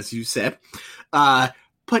facilitator, as you said.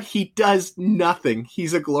 But he does nothing.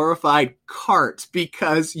 He's a glorified cart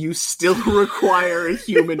because you still require a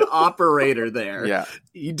human operator there. Yeah.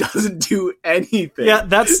 He doesn't do anything.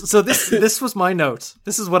 Yeah, so this was my note.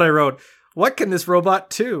 This is what I wrote. what can this robot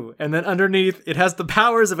do? And then underneath, it has the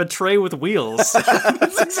powers of a tray with wheels.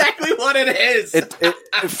 That's exactly what it is.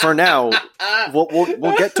 For now,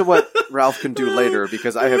 we'll get to what Ralph can do later,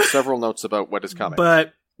 because I have several notes about what is coming.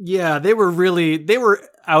 But yeah, they were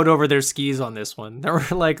out over their skis on this one. They were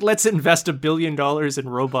like, let's invest $1 billion in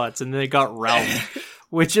robots. And they got Ralph,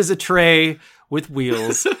 which is a tray with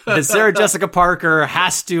wheels that Sarah Jessica Parker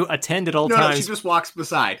has to attend at all times. No, she just walks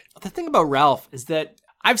beside. The thing about Ralph is that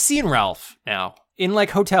I've seen Ralph now in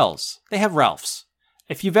like hotels. They have Ralphs.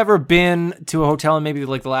 If you've ever been to a hotel in maybe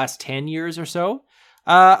like the last 10 years or so,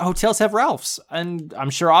 hotels have Ralphs. And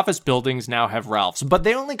I'm sure office buildings now have Ralphs, but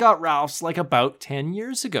they only got Ralphs like about 10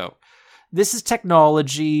 years ago. This is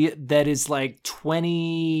technology that is like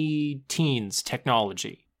 20 teens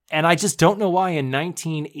technology. And I just don't know why in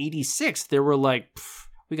 1986 they were like,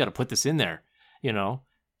 we got to put this in there, you know?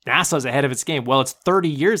 NASA's ahead of its game. Well, it's 30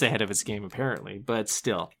 years ahead of its game, apparently, but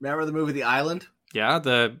still. Remember the movie The Island? Yeah,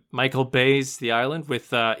 the Michael Bay's The Island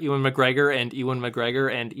with Ewan McGregor and Ewan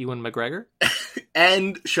McGregor and Ewan McGregor.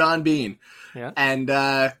 And Sean Bean. Yeah. And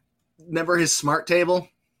remember his smart table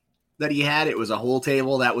that he had? It was a whole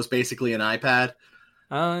table that was basically an iPad.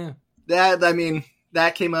 Oh, yeah.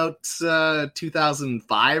 That came out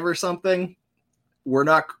 2005 or something. We're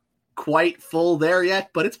not quite full there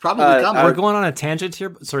yet, but it's probably coming. We're going on a tangent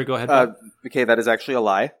here. Sorry, go ahead. Bob. Okay, that is actually a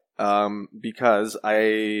lie. Because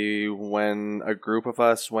when a group of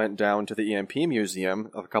us went down to the EMP Museum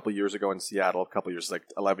a couple years ago in Seattle,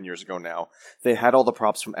 11 years ago now, they had all the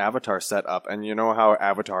props from Avatar set up, and you know how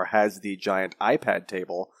Avatar has the giant iPad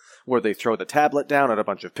table where they throw the tablet down and a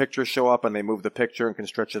bunch of pictures show up and they move the picture and can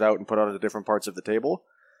stretch it out and put it onto different parts of the table?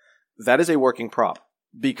 That is a working prop,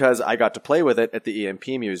 because I got to play with it at the EMP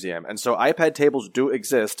Museum. And so iPad tables do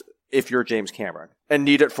exist if you're James Cameron and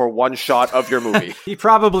need it for one shot of your movie. He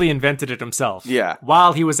probably invented it himself. Yeah.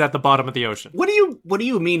 While he was at the bottom of the ocean. What do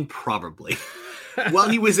you mean probably? While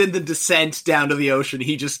he was in the descent down to the ocean,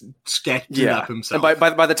 he just sketched it up himself. And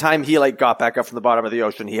by the time he got back up from the bottom of the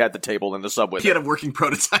ocean, he had the table in the subway. He had a working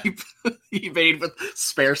prototype he made with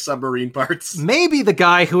spare submarine parts. Maybe the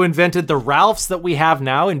guy who invented the Ralphs that we have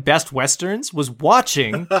now in Best Westerns was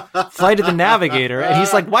watching Flight of the Navigator, and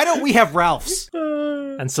he's like, why don't we have Ralphs?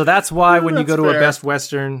 And so that's why when you go to a Best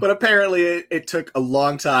Western... But apparently it took a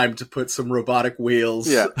long time to put some robotic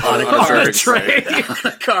wheels on a tray.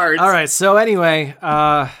 Cards. All right, so anyway,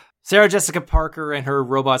 Sarah Jessica Parker and her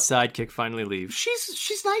robot sidekick finally leave.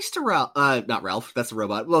 She's nice to Ralph. Not Ralph, that's a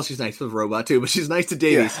robot. Well, she's nice to the robot too, but she's nice to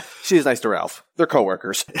Davies. Yeah, she's nice to Ralph. They're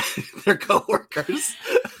coworkers. They're coworkers.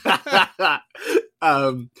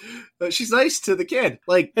 She's nice to the kid.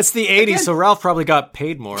 Like, it's the 80s, so Ralph probably got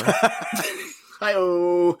paid more.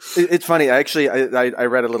 Hi-oh. It's funny. I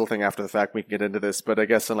read a little thing after the fact. We can get into this, but I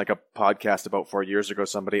guess in a podcast about 4 years ago,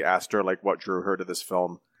 somebody asked her what drew her to this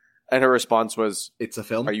film, and her response was, "It's a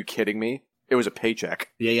film." Are you kidding me? It was a paycheck.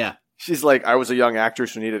 Yeah. She's like, I was a young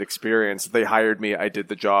actress who needed experience. They hired me. I did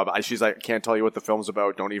the job. She's like, I can't tell you what the film's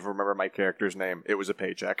about. Don't even remember my character's name. It was a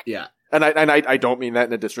paycheck. Yeah. And I don't mean that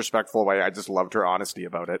in a disrespectful way. I just loved her honesty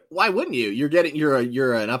about it. Why wouldn't you?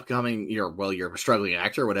 You're an upcoming, you're a struggling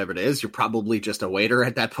actor, whatever it is. You're probably just a waiter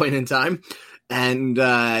at that point in time. And,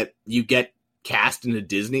 you get cast in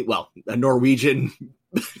a Norwegian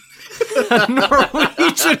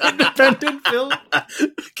Norwegian independent film.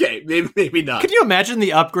 Okay, maybe not. Can you imagine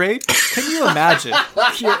the upgrade? Can you imagine?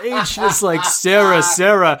 Your agent is like,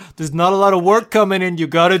 Sarah, there's not a lot of work coming in. You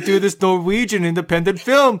got to do this Norwegian independent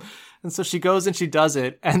film. And so she goes and she does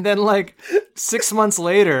it. And then 6 months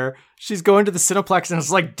later, she's going to the Cineplex and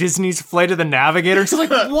it's like Disney's Flight of the Navigator. And she's like,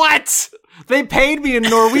 what? They paid me in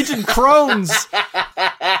Norwegian krones.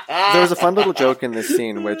 There was a fun little joke in this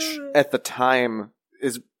scene, which at the time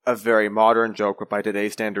is a very modern joke, but by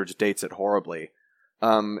today's standards dates it horribly.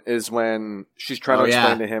 Is when she's trying to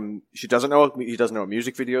explain to him, he doesn't know what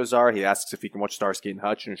music videos are. He asks if he can watch Starsky and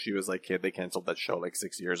Hutch, and she was like, kid, they canceled that show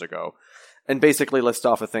 6 years ago. And basically lists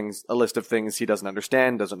off a list of things he doesn't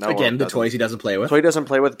understand, doesn't know. Again, the toys he doesn't play with. Toy he doesn't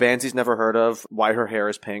play with, bands he's never heard of, why her hair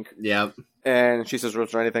is pink. Yeah. And she says,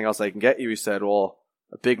 was there anything else I can get you? He said, well,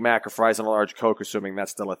 a Big Mac, or fries, and a large Coke, assuming that's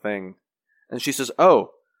still a thing. And she says,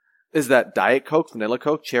 oh, is that Diet Coke, Vanilla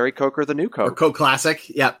Coke, Cherry Coke, or the new Coke? Or Coke Classic,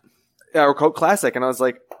 yep. Yeah, or Coke Classic. And I was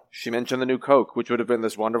like, she mentioned the new Coke, which would have been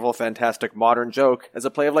this wonderful, fantastic, modern joke as a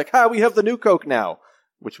play of we have the new Coke now,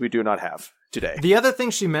 which we do not have today. The other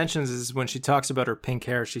thing she mentions is when she talks about her pink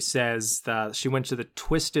hair, she says that she went to the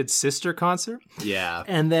Twisted Sister concert. Yeah.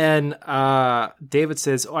 And then David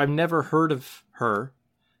says, oh, I've never heard of her.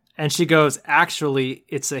 And she goes, actually,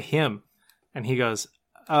 it's a him. And he goes,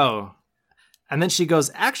 oh. And then she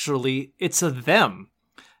goes, actually, it's a them.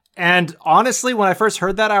 And honestly, when I first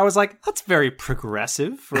heard that, I was like, that's very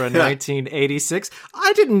progressive for a 1986.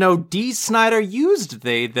 I didn't know Dee Snider used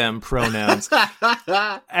they, them pronouns.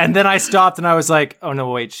 And then I stopped and I was like, oh,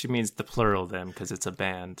 no, wait, she means the plural them because it's a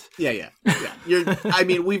band. Yeah. I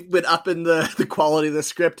mean, we've been up in the quality of the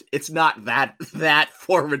script. It's not that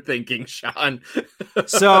forward thinking, Sean.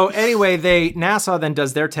 So anyway, NASA then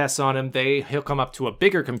does their tests on him. He'll come up to a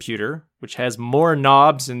bigger computer, which has more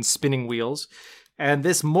knobs and spinning wheels. And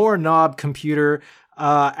this more knob computer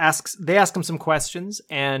ask him some questions,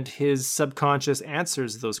 and his subconscious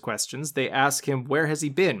answers those questions. They ask him, where has he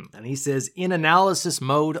been? And he says, in analysis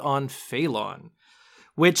mode on Phalon,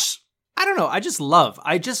 which I don't know. I just love.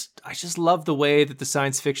 I just love the way that the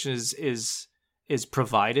science fiction is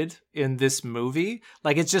provided in this movie.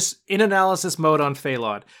 Like, it's just in analysis mode on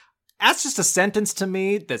Phalon. That's just a sentence to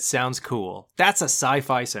me that sounds cool. That's a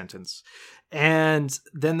sci-fi sentence. And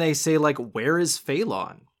then they say, like, where is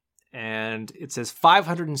Phalon? And it says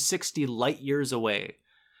 560 light years away.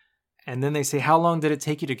 And then they say, how long did it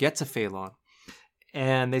take you to get to Phalon?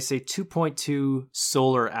 And they say 2.2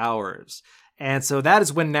 solar hours. And so that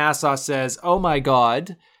is when NASA says, oh my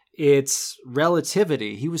God, it's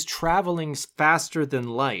relativity. He was traveling faster than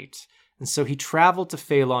light. And so he traveled to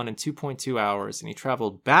Phalon in 2.2 hours, and he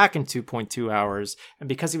traveled back in 2.2 hours. And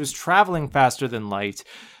because he was traveling faster than light,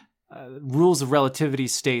 rules of relativity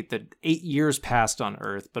state that 8 years passed on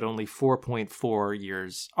Earth, but only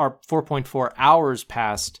 4.4 hours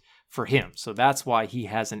passed for him. So that's why he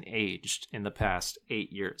hasn't aged in the past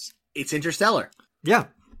 8 years. It's Interstellar. Yeah.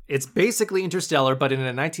 It's basically Interstellar, but in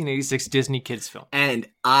a 1986 Disney kids film. And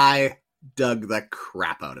I dug the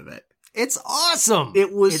crap out of it. It's awesome.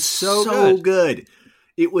 It's so good.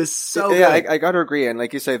 It was so good. I got to agree. And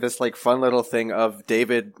like you say, this like fun little thing of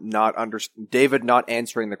David not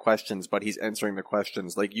answering the questions, but he's answering the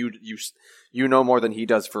questions. Like you know more than he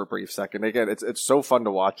does for a brief second. Again, it's so fun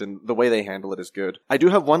to watch, and the way they handle it is good. I do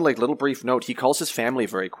have one like little brief note. He calls his family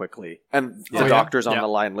very quickly, and the doctor's on the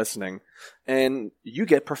line listening. And you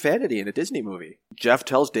get profanity in a Disney movie. Jeff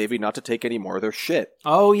tells Davey not to take any more of their shit.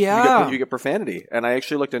 Oh, yeah. You get profanity. And I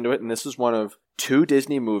actually looked into it, and this is one of 2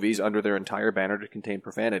 Disney movies under their entire banner to contain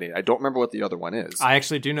profanity. I don't remember what the other one is. I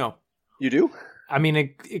actually do know. You do? I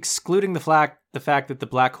mean, excluding the fact that the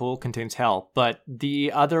black hole contains hell, but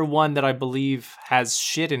the other one that I believe has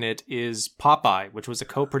shit in it is Popeye, which was a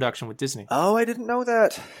co-production with Disney. Oh, I didn't know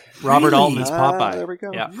that. Robert Altman's Popeye. There we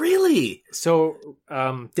go. Yeah. Really? So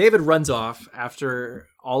David runs off after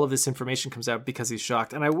all of this information comes out because he's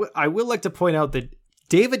shocked. And I will like to point out that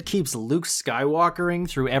David keeps Luke Skywalkering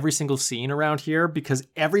through every single scene around here because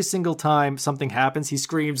every single time something happens, he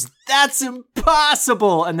screams, "That's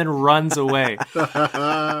impossible!" and then runs away.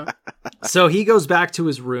 So he goes back to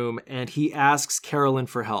his room and he asks Carolyn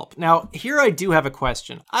for help. Now, here I do have a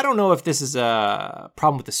question. I don't know if this is a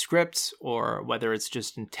problem with the script or whether it's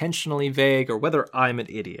just intentionally vague or whether I'm an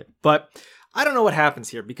idiot, but I don't know what happens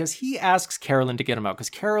here because he asks Carolyn to get him out because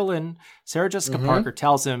Carolyn, Sarah Jessica Parker,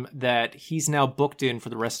 tells him that he's now booked in for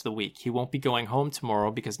the rest of the week. He won't be going home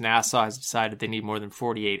tomorrow because NASA has decided they need more than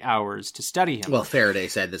 48 hours to study him. Well, Faraday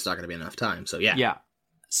said there's not going to be enough time, so yeah. Yeah.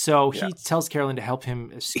 So he tells Carolyn to help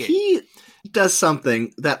him escape. He does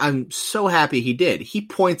something that I'm so happy he did. He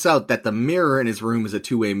points out that the mirror in his room is a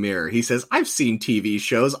two-way mirror. He says, I've seen TV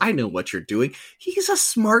shows. I know what you're doing. He's a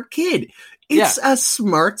smart kid. It's a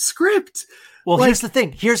smart script. Well, here's the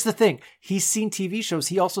thing. He's seen TV shows.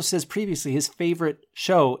 He also says previously his favorite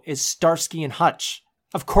show is Starsky and Hutch.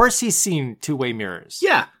 Of course he's seen two-way mirrors.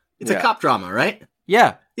 Yeah. It's a cop drama, right?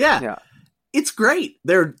 Yeah. It's great.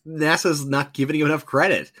 NASA's not giving him enough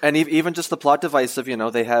credit. And even just the plot device of,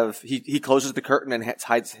 they have, he closes the curtain and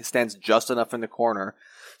stands just enough in the corner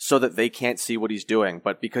so that they can't see what he's doing.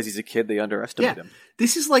 But because he's a kid, they underestimate him.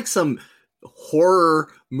 This is like some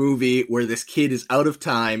horror movie where this kid is out of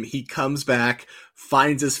time. He comes back,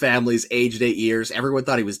 finds his family's aged 8 years. Everyone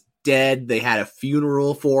thought he was dead. They had a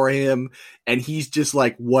funeral for him. And he's just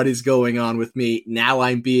like, what is going on with me? Now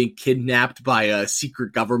I'm being kidnapped by a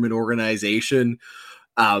secret government organization.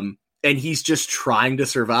 And he's just trying to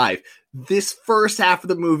survive. This first half of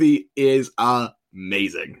the movie is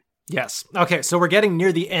amazing. Yes. Okay, so we're getting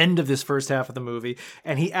near the end of this first half of the movie,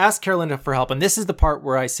 and he asks Carolyn for help. And this is the part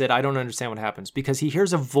where I said, I don't understand what happens, because he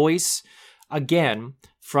hears a voice again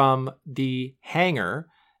from the hangar,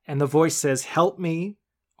 and the voice says, help me.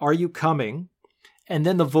 Are you coming? And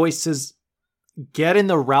then the voice says, get in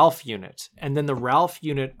the Ralph unit. And then the Ralph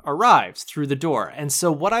unit arrives through the door. And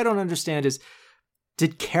so what I don't understand is,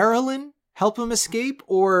 did Carolyn help him escape,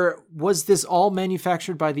 or was this all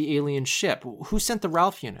manufactured by the alien ship? Who sent the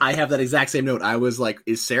Ralph unit? I have that exact same note. I was like,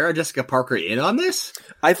 is Sarah Jessica Parker in on this?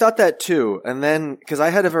 I thought that too. And then, because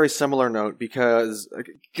I had a very similar note, because,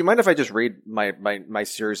 do you mind if I just read my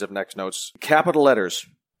series of next notes? Capital letters,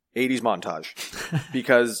 80s montage.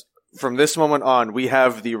 Because from this moment on, we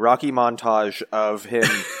have the Rocky montage of him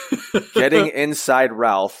getting inside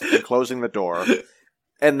Ralph and closing the door.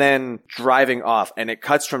 And then driving off, and it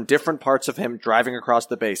cuts from different parts of him driving across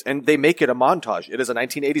the base, and they make it a montage. It is a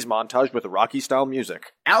 1980s montage with Rocky-style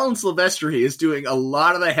music. Alan Silvestri is doing a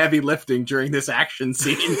lot of the heavy lifting during this action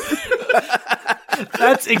scene.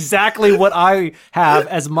 That's exactly what I have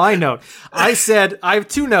as my note. I have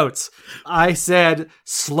 2 notes. I said,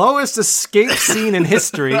 slowest escape scene in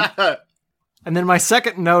history. And then my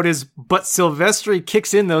second note is, but Silvestri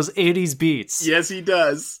kicks in those 80s beats. Yes, he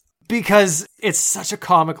does. Because it's such a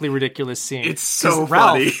comically ridiculous scene. It's so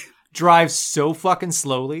Ralph funny. Drives so fucking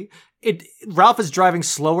slowly. Ralph is driving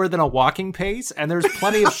slower than a walking pace, and there's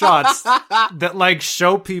plenty of shots that like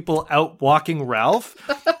show people out walking Ralph.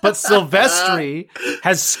 But Silvestri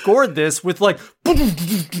has scored this with like and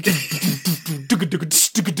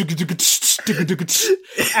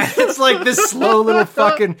it's like this slow little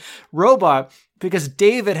fucking robot. Because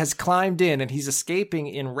David has climbed in and he's escaping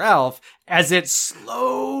in Ralph as it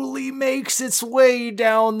slowly makes its way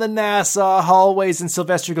down the NASA hallways, and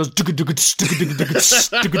Silvestri goes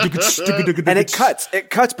and it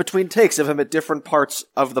cuts between takes of him at different parts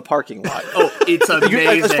of the parking lot. Oh, it's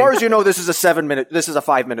amazing. As far as you know, this is a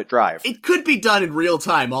 5-minute drive. It could be done in real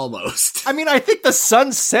time almost. I mean, I think the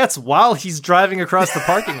sun sets while he's driving across the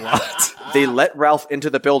parking lot. They let Ralph into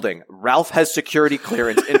the building. Ralph has security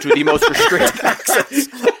clearance into the most restricted access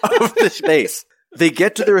of the space. They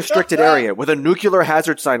get to the restricted area with a nuclear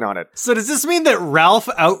hazard sign on it. So does this mean that Ralph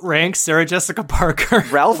outranks Sarah Jessica Parker?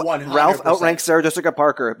 Ralph 100%. outranks Sarah Jessica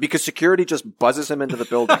Parker because security just buzzes him into the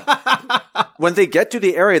building. When they get to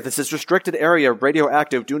the area that says restricted area,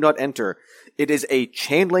 radioactive, do not enter, it is a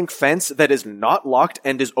chain link fence that is not locked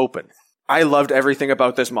and is open. I loved everything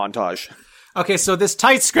about this montage. Okay, so this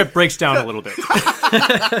tight script breaks down a little bit.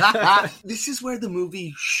 This is where the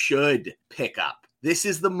movie should pick up. This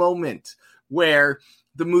is the moment where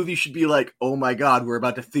the movie should be like, oh my God, we're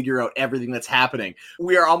about to figure out everything that's happening.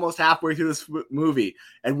 We are almost halfway through this movie,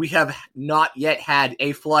 and we have not yet had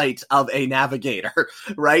a flight of a Navigator,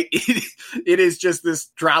 right? It is just this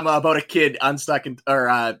drama about a kid unstuck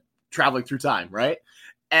traveling through time, right?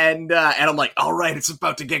 And I'm like, all right, it's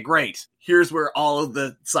about to get great. Here's where all of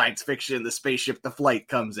the science fiction, the spaceship, the flight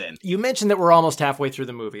comes in. You mentioned that we're almost halfway through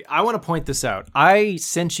the movie. I want to point this out. I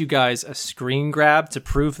sent you guys a screen grab to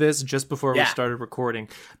prove this just before we started recording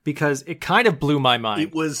because it kind of blew my mind.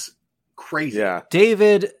 It was crazy. Yeah.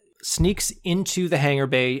 David sneaks into the hangar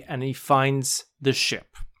bay and he finds the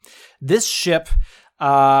ship. This ship,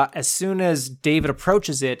 as soon as David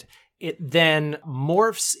approaches it, it then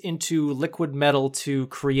morphs into liquid metal to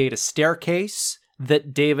create a staircase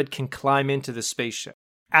that David can climb into the spaceship.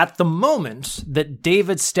 At the moment that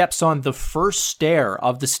David steps on the first stair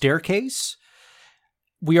of the staircase,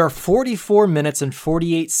 we are 44 minutes and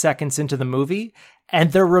 48 seconds into the movie,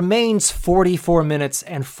 and there remains 44 minutes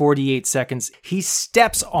and 48 seconds. He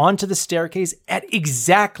steps onto the staircase at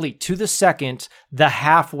exactly to the second, the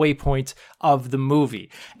halfway point of the movie.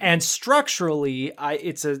 And structurally,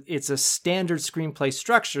 it's a standard screenplay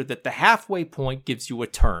structure that the halfway point gives you a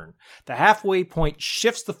turn. The halfway point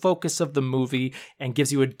shifts the focus of the movie and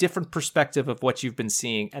gives you a different perspective of what you've been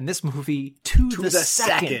seeing. And this movie, to the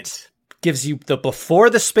second, gives you the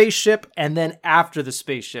before the spaceship and then after the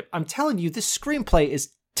spaceship. I'm telling you, this screenplay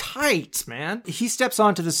is tight, man. He steps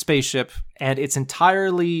onto the spaceship and it's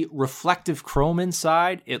entirely reflective chrome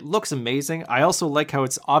inside. It looks amazing. I also like how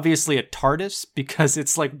it's obviously a TARDIS because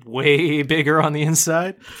it's like way bigger on the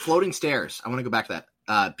inside. Floating stairs. I want to go back to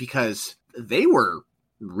that because they were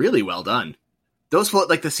really well done. Those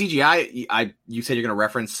like the CGI, you said you're going to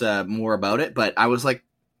reference more about it, but I was like,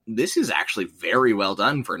 this is actually very well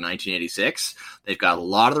done for 1986. They've got a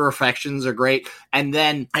lot of the reflections are great. And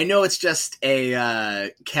then I know it's just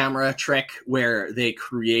a camera trick where they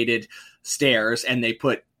created stairs and they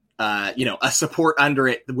put, a support under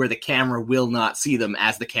it where the camera will not see them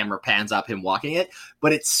as the camera pans up him walking it.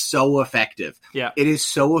 But it's so effective. Yeah. It is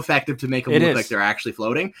so effective to make them look like they're actually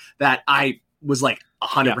floating that I was like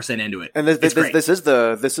 100% into it. And this is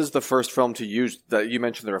the first film to use that. You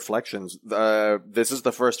mentioned the reflections. This is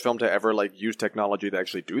the first film to ever like use technology to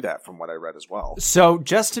actually do that, from what I read as well. So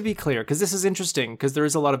just to be clear, because this is interesting, because there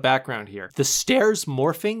is a lot of background here. The stairs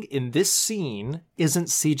morphing in this scene isn't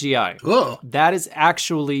CGI. Whoa. That is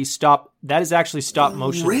actually stop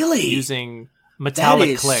motion. Really? Using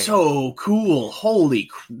metallic clay. That is so cool. Holy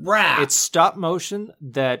crap. It's stop motion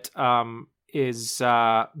that is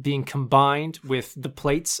being combined with the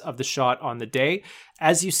plates of the shot on the day.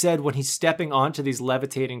 As you said, when he's stepping onto these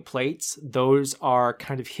levitating plates, those are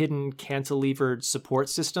kind of hidden cantilevered support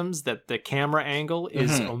systems that the camera angle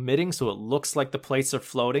is omitting, so it looks like the plates are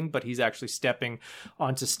floating, but he's actually stepping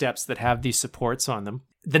onto steps that have these supports on them.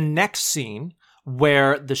 The next scene,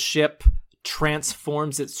 where the ship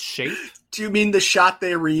transforms its shape. Do you mean the shot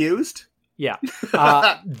they reused? Yeah.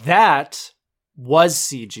 That was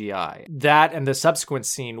CGI. That and the subsequent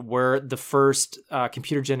scene were the first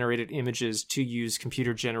computer-generated images to use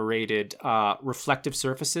computer-generated reflective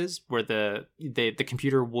surfaces, where the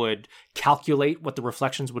computer would calculate what the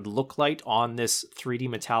reflections would look like on this 3D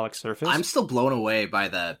metallic surface. I'm still blown away by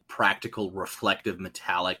the practical reflective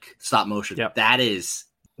metallic stop motion. Yep. That is...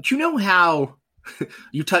 Do you know how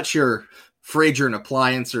you touch your fridge or an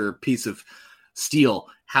appliance or a piece of steel,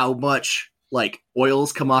 how much like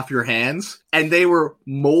oils come off your hands? And they were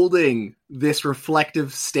molding this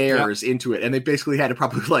reflective stairs into it, and they basically had to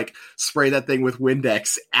probably like spray that thing with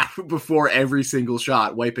Windex before every single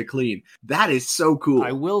shot, wipe it clean. That is so cool.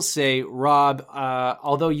 I will say, Rob,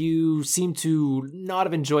 although you seem to not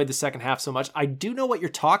have enjoyed the second half so much, I do know what you're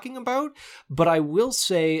talking about, but I will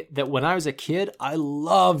say that when I was a kid, I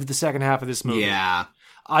loved the second half of this movie. Yeah.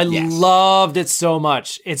 I loved it so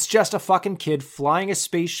much. It's just a fucking kid flying a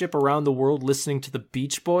spaceship around the world listening to the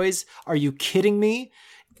Beach Boys. Are you kidding me?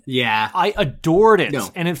 Yeah. I adored it. No.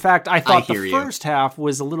 And in fact, I thought I the hear first half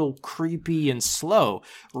was a little creepy and slow.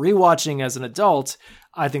 Rewatching as an adult,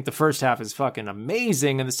 I think the first half is fucking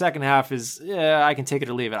amazing, and the second half is, I can take it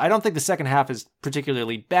or leave it. I don't think the second half is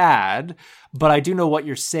particularly bad, but I do know what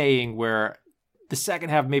you're saying, where the second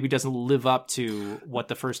half maybe doesn't live up to what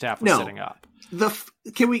the first half was setting up.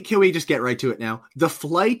 Can we just get right to it now? The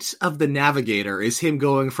flight of the Navigator is him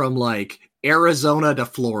going from like Arizona to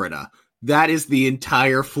Florida. That is the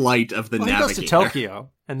entire flight of the Navigator. He goes to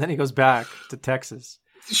Tokyo, and then he goes back to Texas.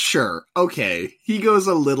 Sure, okay. He goes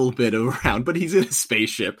a little bit around, but he's in a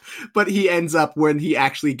spaceship. But he ends up, when he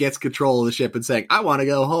actually gets control of the ship and saying, I want to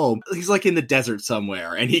go home, he's like in the desert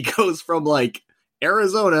somewhere, and he goes from like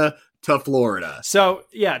Arizona to Florida. So,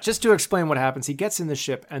 yeah, just to explain what happens, he gets in the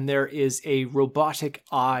ship, and there is a robotic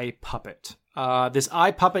eye puppet. This eye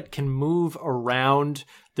puppet can move around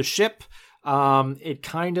the ship. It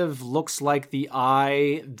kind of looks like the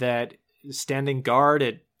eye that is standing guard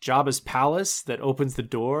at Jabba's palace that opens the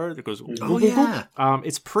door that goes, oh yeah.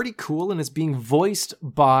 It's pretty cool, and it's being voiced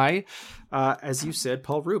by, as you said,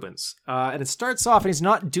 Paul Rubens. And it starts off, and he's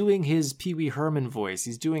not doing his Pee Wee Herman voice.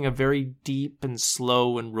 He's doing a very deep and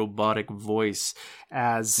slow and robotic voice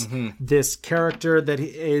as this character that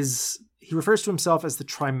he refers to himself as the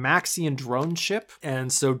Trimaxian drone ship.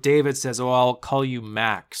 And so David says, oh, I'll call you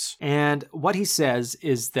Max. And what he says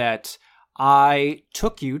is that I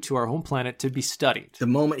took you to our home planet to be studied. The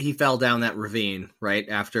moment he fell down that ravine, right,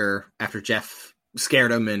 after Jeff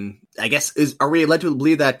scared him, and I guess, are we led to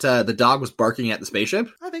believe that the dog was barking at the spaceship?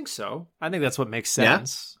 I think so. I think that's what makes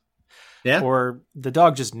sense. Yeah. Or the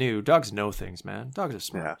dog just knew. Dogs know things, man. Dogs are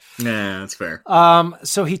smart. Yeah, that's fair.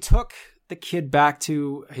 So he took the kid back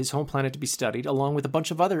to his home planet to be studied, along with a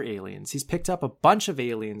bunch of other aliens. He's picked up a bunch of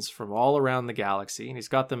aliens from all around the galaxy, and he's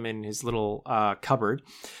got them in his little cupboard.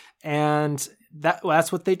 And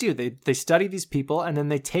that's what they do. They study these people, and then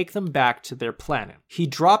they take them back to their planet. He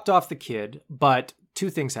dropped off the kid, but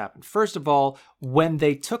two things happened. First of all, when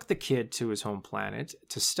they took the kid to his home planet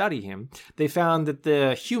to study him, they found that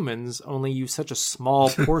the humans only use such a small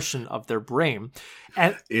portion of their brain.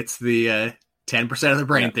 And it's the 10% of the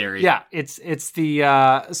brain theory. Yeah, it's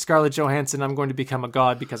the Scarlett Johansson, I'm going to become a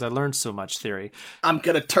god because I learned so much theory. I'm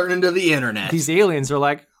going to turn into the internet. These aliens are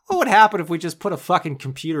like, what would happen if we just put a fucking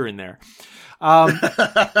computer in there?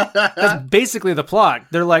 That's basically the plot.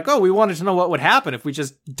 They're like, oh, we wanted to know what would happen if we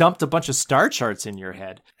just dumped a bunch of star charts in your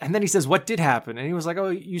head. And then he says, what did happen? And he was like, oh,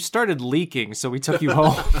 you started leaking, so we took you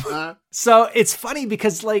home. So it's funny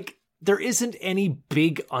because, like, there isn't any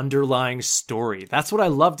big underlying story. That's what I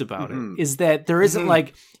loved about it, is that there isn't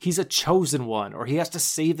like, he's a chosen one, or he has to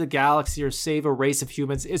save the galaxy or save a race of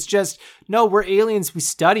humans. It's just, no, we're aliens. We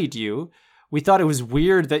studied you. We thought it was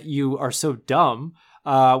weird that you are so dumb.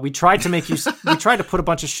 We tried to put a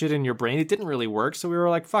bunch of shit in your brain. It didn't really work. So we were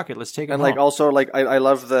like, fuck it. Let's take it And home. also I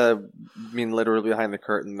love literally behind the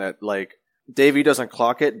curtain that like, Davey doesn't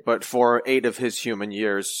clock it, but for 8 of his human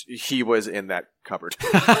years, he was in that cupboard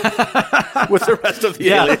with the rest of the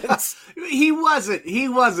aliens. He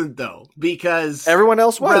wasn't though, because everyone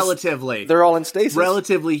else was. Relatively. They're all in stasis.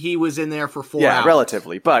 Relatively, he was in there for 4 hours. Yeah,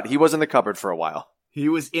 relatively, but he was in the cupboard for a while. He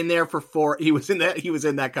was in there for 4. He was in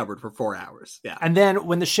that cupboard for 4 hours. Yeah. And then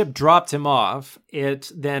when the ship dropped him off, it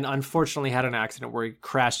then unfortunately had an accident where he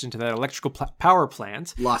crashed into that electrical power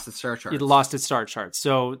plant. Lost its star charts. It lost its star charts.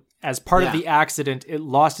 So as part of the accident, it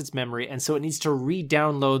lost its memory, and so it needs to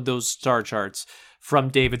re-download those star charts from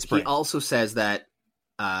David's brain. He also says that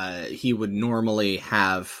he would normally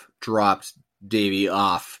have dropped Davey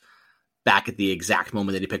off back at the exact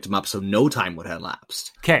moment that he picked him up, so no time would have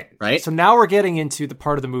elapsed. Okay. Right? So now we're getting into the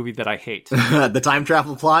part of the movie that I hate. The time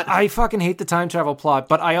travel plot? I fucking hate the time travel plot,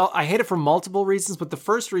 but I hate it for multiple reasons, but the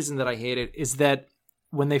first reason that I hate it is that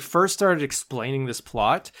when they first started explaining this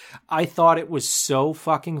plot, I thought it was so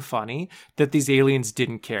fucking funny that these aliens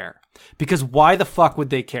didn't care. Because why the fuck would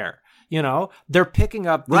they care? You know, they're picking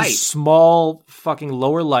up these small fucking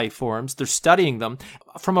lower life forms. They're studying them.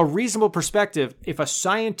 From a reasonable perspective, if a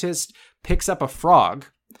scientist picks up a frog,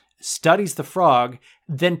 studies the frog,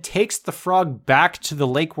 then takes the frog back to the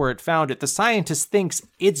lake where it found it, the scientist thinks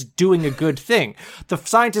it's doing a good thing. The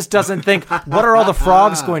scientist doesn't think, what are all the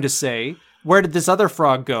frogs going to say? Where did this other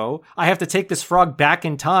frog go? I have to take this frog back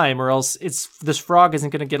in time or else this frog isn't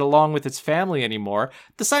going to get along with its family anymore.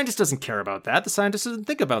 The scientist doesn't care about that. The scientist doesn't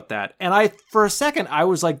think about that. And for a second, I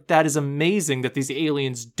was like, that is amazing that these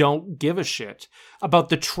aliens don't give a shit about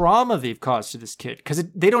the trauma they've caused to this kid, because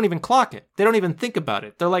they don't even clock it. They don't even think about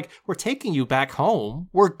it. They're like, we're taking you back home.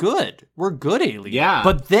 We're good. We're good, alien. Yeah.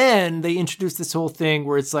 But then they introduce this whole thing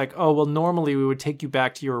where it's like, oh, well, normally we would take you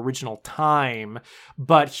back to your original time,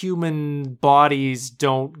 but human bodies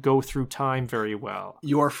don't go through time very well.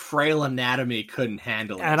 Your frail anatomy couldn't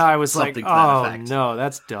handle it. And I was like, Something to that oh, effect. no,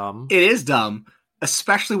 that's dumb. It is dumb,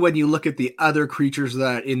 especially when you look at the other creatures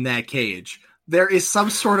that are in that cage. There is some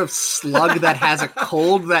sort of slug that has a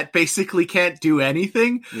cold that basically can't do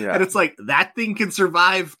anything. Yeah. And it's like, that thing can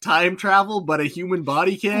survive time travel, but a human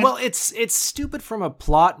body can't? Well, it's stupid from a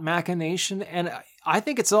plot machination, and I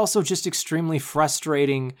think it's also just extremely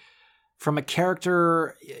frustrating from a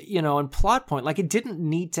character, and plot point. Like, it didn't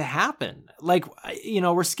need to happen. Like,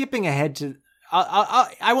 we're skipping ahead to...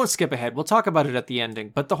 I won't skip ahead. We'll talk about it at the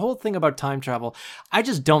ending. But the whole thing about time travel, I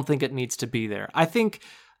just don't think it needs to be there. I think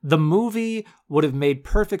the movie would have made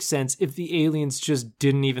perfect sense if the aliens just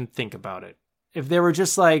didn't even think about it. If they were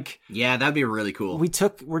just like... Yeah, that'd be really cool.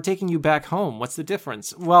 We're taking you back home. What's the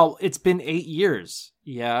difference? Well, it's been 8 years.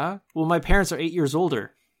 Yeah. Well, my parents are 8 years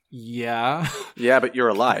older. Yeah. Yeah, but you're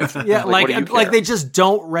alive. Yeah, what do you care? like they just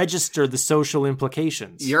don't register the social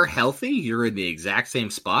implications. You're healthy. You're in the exact same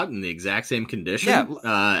spot in the exact same condition.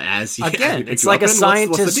 As you again, it's like a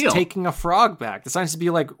scientist taking a frog back. The scientist would be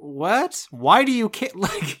like, "What? Why do you care?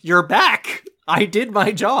 Like, you're back. I did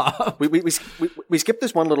my job." We skipped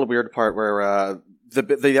this one little weird part where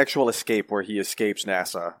the actual escape, where he escapes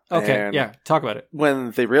NASA. Okay, and yeah, talk about it.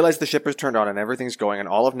 When they realize the ship is turned on and everything's going, and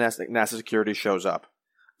all of NASA security shows up.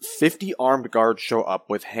 50 armed guards show up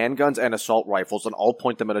with handguns and assault rifles and all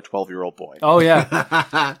point them at a 12-year-old boy. Oh, yeah.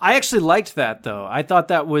 I actually liked that, though. I thought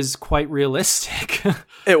that was quite realistic.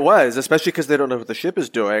 It was, especially because they don't know what the ship is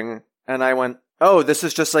doing. And I went, oh, this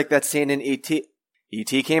is just like that scene in E.T.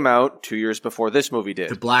 E.T. came out 2 years before this movie did.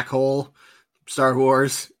 The Black Hole, Star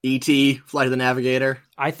Wars, E.T., Flight of the Navigator.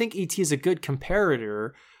 I think E.T. is a good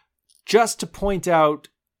comparator just to point out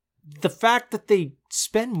the fact that they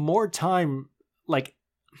spend more time, like,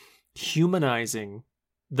 humanizing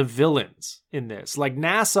the villains in this. Like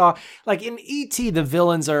NASA, like in E.T., the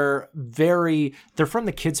villains are they're from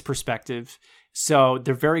the kid's perspective, so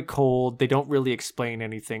they're very cold. They don't really explain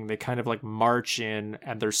anything. They kind of like march in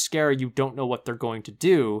and they're scary. You don't know what they're going to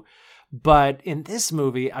do. But in this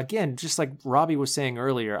movie, again, just like Robbie was saying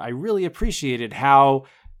earlier, I really appreciated how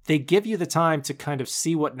they give you the time to kind of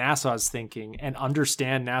see what NASA is thinking and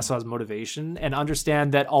understand NASA's motivation and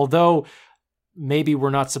understand that although maybe we're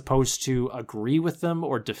not supposed to agree with them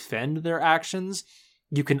or defend their actions,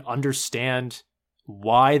 you can understand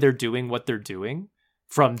why they're doing what they're doing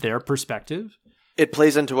from their perspective. It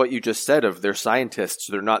plays into what you just said of they're scientists.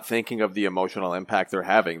 They're not thinking of the emotional impact they're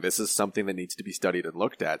having. This is something that needs to be studied and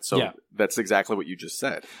looked at. So That's exactly what you just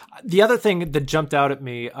said. The other thing that jumped out at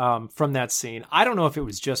me from that scene, I don't know if it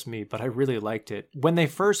was just me, but I really liked it. When they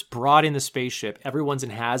first brought in the spaceship, everyone's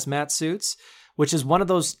in hazmat suits, which is one of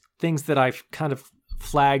those things that I've kind of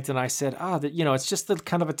flagged, and I said, it's just the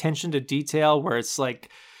kind of attention to detail where it's like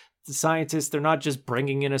the scientists, they're not just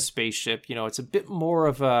bringing in a spaceship. It's a bit more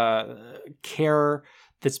of a care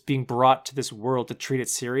that's being brought to this world to treat it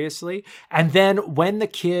seriously. And then when the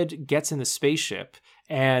kid gets in the spaceship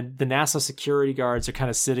and the NASA security guards are kind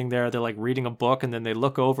of sitting there, they're like reading a book, and then they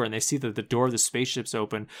look over and they see that the door of the spaceship's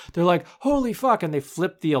open. They're like, holy fuck, and they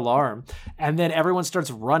flip the alarm. And then everyone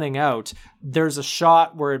starts running out. There's a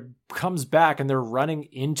shot where it comes back and they're running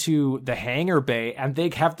into the hangar bay, and they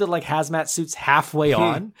have the like hazmat suits halfway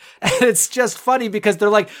on. And it's just funny because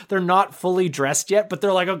they're not fully dressed yet, but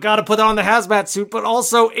they're like, oh, gotta put on the hazmat suit, but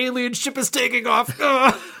also alien ship is taking off.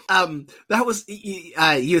 That was,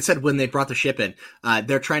 you had said when they brought the ship in,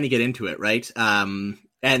 they're trying to get into it, right?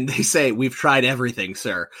 And they say, we've tried everything,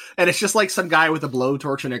 sir. And it's just like some guy with a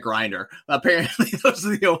blowtorch and a grinder. Apparently, those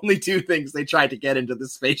are the only two things they tried to get into the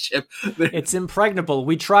spaceship. It's impregnable.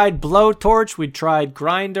 We tried blowtorch, we tried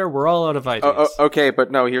grinder, we're all out of ideas. Okay,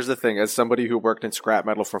 but no, here's the thing. As somebody who worked in scrap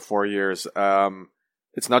metal for 4 years,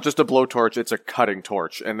 it's not just a blowtorch, it's a cutting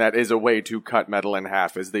torch. And that is a way to cut metal in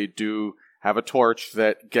half, is they do have a torch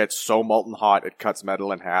that gets so molten hot it cuts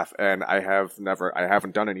metal in half. And I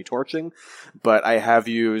haven't done any torching, but I have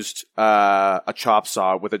used a chop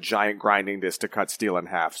saw with a giant grinding disc to cut steel in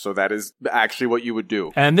half. So that is actually what you would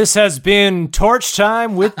do. And this has been Torch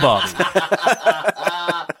Time with Bobby.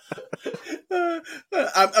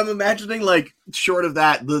 I'm imagining, like, short of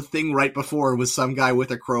that, the thing right before was some guy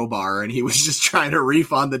with a crowbar, and he was just trying to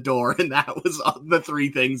reef on the door, and that was the three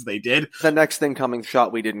things they did. The next thing coming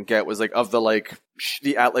shot we didn't get was like of the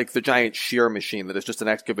the giant shear machine that is just an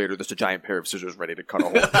excavator, just a giant pair of scissors ready to cut a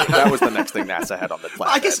hole. That was the next thing NASA had on the flatbed.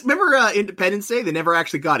 I guess, remember Independence Day? They never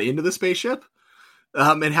actually got into the spaceship.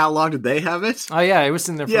 And how long did they have it? Oh yeah, it was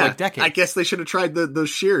in there for like decades. I guess they should have tried those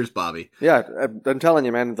shears, Bobby. Yeah, I'm telling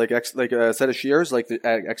you, man. Like a set of shears, like the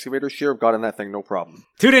excavator shear, got in that thing, no problem.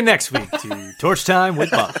 Tune in next week to Torch Time with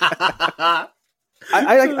Bob.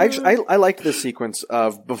 I liked the sequence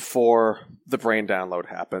of before the brain download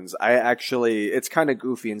happens. It's kind of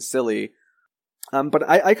goofy and silly. But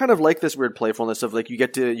I kind of like this weird playfulness of like you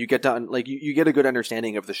get a good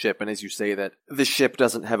understanding of the ship, and as you say that the ship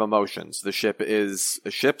doesn't have emotions. The ship is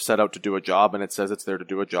a ship set out to do a job, and it says it's there to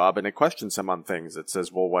do a job, and it questions him on things. It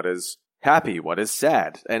says, well, what is happy? What is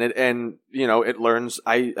sad? And it learns.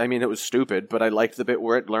 I mean, it was stupid, but I liked the bit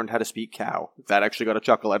where it learned how to speak cow. That actually got a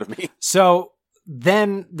chuckle out of me. So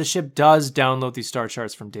then the ship does download these star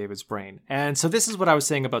charts from David's brain, and so this is what I was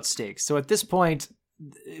saying about stakes. So at this point,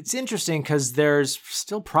 it's interesting because there's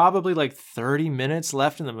still probably like 30 minutes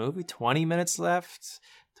left in the movie, 20 minutes left,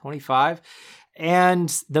 25. And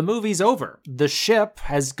the movie's over. The ship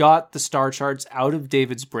has got the star charts out of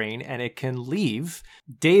David's brain and it can leave.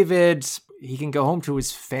 David, he can go home to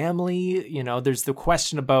his family. There's the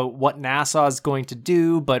question about what NASA is going to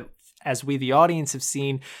do, but as we, the audience, have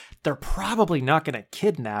seen, they're probably not going to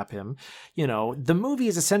kidnap him. The movie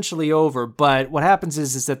is essentially over, but what happens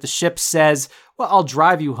is that the ship says, well, I'll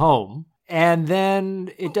drive you home. And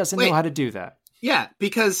then it doesn't know how to do that. Yeah,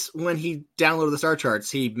 because when he downloaded the star charts,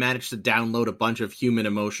 he managed to download a bunch of human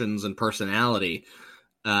emotions and personality.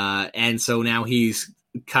 And so now he's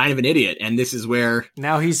kind of an idiot. And this is where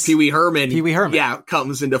now he's Pee Wee Herman. Yeah,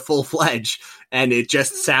 comes into full-fledged. And it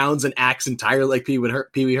just sounds and acts entirely like Pee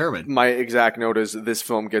Wee Herman. My exact note is this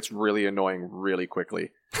film gets really annoying really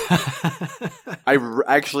quickly. I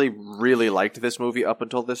actually really liked this movie up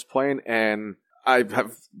until this point, and I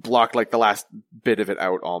have blocked like the last bit of it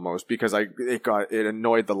out almost because it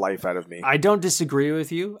annoyed the life out of me. I don't disagree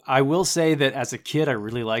with you. I will say that as a kid, I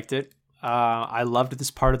really liked it. I loved this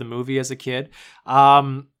part of the movie as a kid.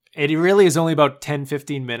 It really is only about 10,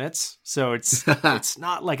 15 minutes. So it's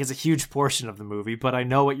not like it's a huge portion of the movie, but I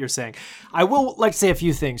know what you're saying. I will like to say a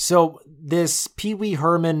few things. So this Pee Wee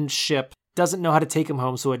Herman ship doesn't know how to take him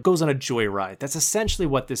home, so it goes on a joyride. That's essentially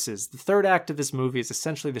what this is. The third act of this movie is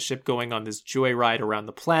essentially the ship going on this joyride around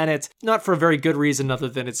the planet, not for a very good reason other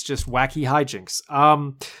than it's just wacky hijinks.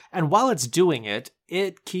 And while it's doing it,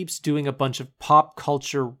 it keeps doing a bunch of pop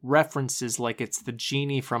culture references like it's the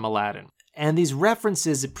genie from Aladdin. And these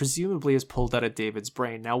references, it presumably is pulled out of David's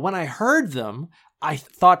brain. Now, when I heard them, I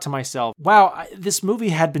thought to myself, wow, this movie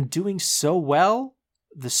had been doing so well.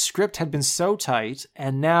 The script had been so tight,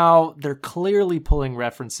 and now they're clearly pulling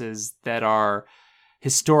references that are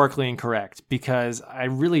historically incorrect, because I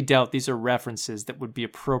really doubt these are references that would be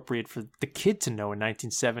appropriate for the kid to know in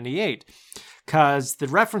 1978. Because the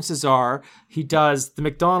references are, he does the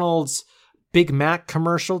McDonald's Big Mac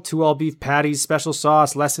commercial, 2 all-beef patties, special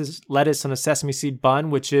sauce, lettuce, and a sesame seed bun,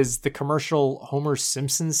 which is the commercial Homer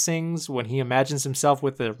Simpson sings when he imagines himself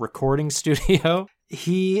with a recording studio.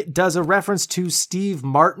 He does a reference to Steve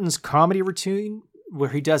Martin's comedy routine where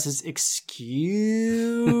he does his excuse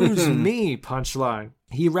me punchline.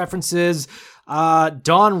 He references Don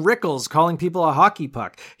Rickles calling people a hockey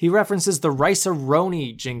puck. He references the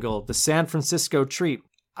Rice-A-Roni jingle, the San Francisco treat.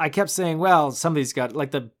 I kept saying, well, somebody's got,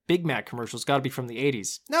 like, the Big Mac commercial's got to be from the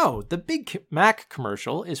 80s. No, the Big Mac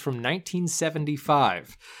commercial is from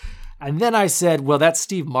 1975. And then I said, well, that's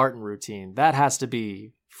Steve Martin routine. That has to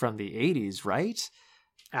be from the 80s, right?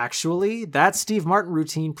 Actually, that Steve Martin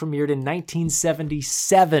routine premiered in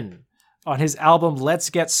 1977 on his album Let's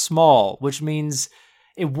Get Small, which means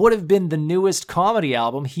it would have been the newest comedy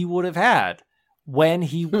album he would have had when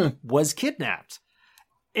he was kidnapped.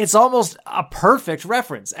 It's almost a perfect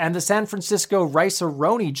reference. And the San Francisco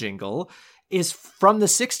Rice-A-Roni jingle is from the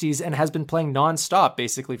 60s and has been playing nonstop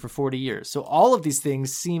basically for 40 years. So all of these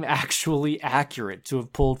things seem actually accurate to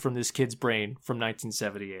have pulled from this kid's brain from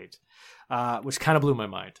 1978. Which kind of blew my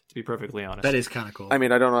mind, to be perfectly honest. That is kind of cool. I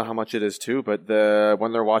mean, I don't know how much it is too, but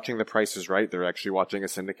when they're watching The Price is Right, they're actually watching a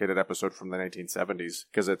syndicated episode from the 1970s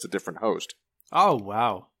because it's a different host. Oh,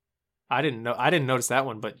 wow. I didn't notice that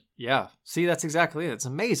one, but yeah. See, that's exactly it. It's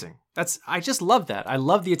amazing. I just love that. I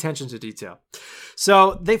love the attention to detail.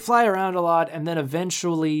 So they fly around a lot, and then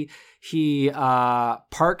eventually he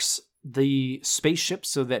parks the spaceship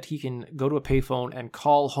so that he can go to a payphone and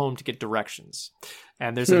call home to get directions.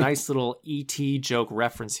 And there's a nice little E.T. joke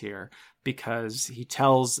reference here because he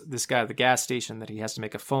tells this guy at the gas station that he has to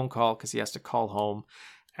make a phone call because he has to call home.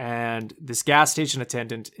 And this gas station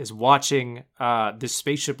attendant is watching this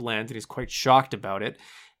spaceship land and he's quite shocked about it.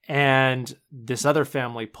 And this other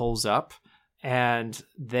family pulls up and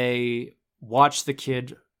they watch the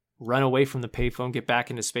kid run away from the payphone, get back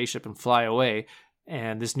into spaceship and fly away.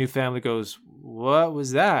 And this new family goes, "What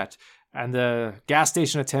was that?" And the gas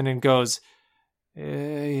station attendant goes,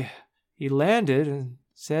 he landed and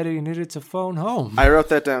said he needed to phone home. I wrote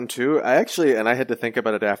that down too. I had to think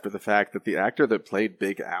about it after the fact that the actor that played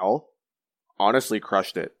Big Al honestly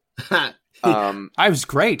crushed it. I was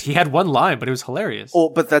great. He had one line, but it was hilarious. Oh,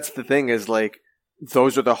 but that's the thing is like,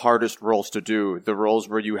 those are the hardest roles to do. The roles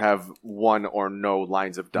where you have one or no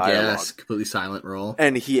lines of dialogue. Yes, completely silent role.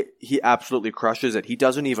 And he absolutely crushes it. He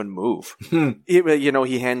doesn't even move.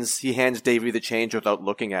 He hands Davey the change without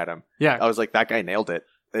looking at him. Yeah. I was like, that guy nailed it.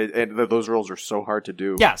 And those roles are so hard to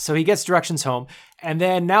do. Yeah, so he gets directions home. And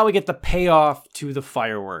then now we get the payoff to the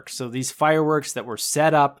fireworks. So these fireworks that were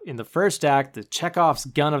set up in the first act, the Chekhov's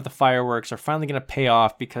gun of the fireworks, are finally going to pay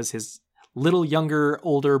off because his little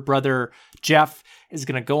older brother Jeff is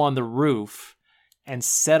going to go on the roof and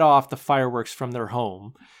set off the fireworks from their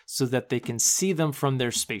home so that they can see them from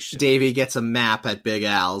their spaceship. Davey gets a map at Big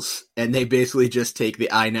Al's, and they basically just take the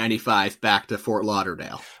I-95 back to Fort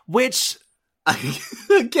Lauderdale. Which,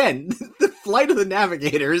 again, the flight of the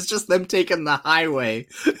Navigator is just them taking the highway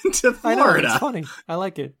to Florida. I know, it's funny. I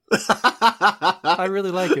like it. I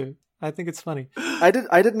really like it. I think it's funny. I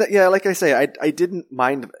didn't. Yeah, like I say, I didn't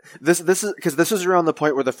mind this. This is because this is around the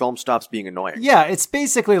point where the film stops being annoying. Yeah, it's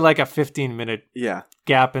basically like a 15-minute Yeah.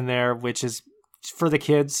 gap in there, which is for the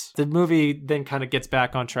kids. The movie then kind of gets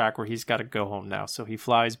back on track where he's got to go home now. So he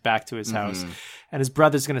flies back to his house, and his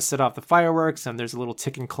brother's going to set off the fireworks, and there's a little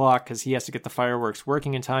ticking clock because he has to get the fireworks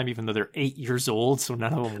working in time, even though they're 8 years old, so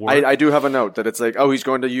none of them work. I do have a note that it's like, oh, he's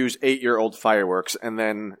going to use 8-year-old fireworks, and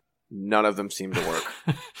then none of them seem to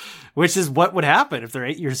work. Which is what would happen if they're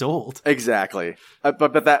 8 years old. Exactly.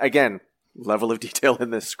 But that, again, level of detail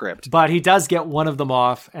in this script. But he does get one of them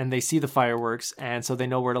off, and they see the fireworks, and so they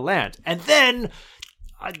know where to land. And then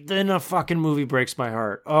a fucking movie breaks my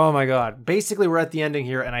heart. Oh my god. Basically, we're at the ending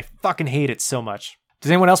here, and I fucking hate it so much.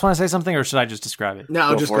 Does anyone else want to say something, or should I just describe it?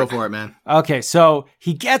 No, just go for it, man. Okay, so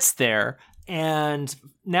he gets there, and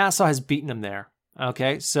Nassau has beaten him there.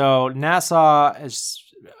 Okay, so Nassau is...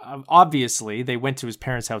 obviously, they went to his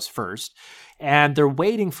parents' house first, and they're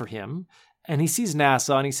waiting for him, and he sees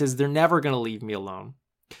Nassau, and he says, they're never going to leave me alone.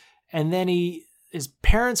 And then his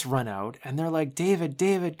parents run out, and they're like,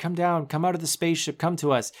 David, come down, come out of the spaceship, come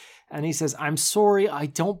to us. And he says, I'm sorry, I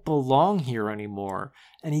don't belong here anymore.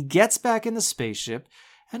 And he gets back in the spaceship,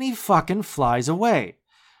 and he fucking flies away.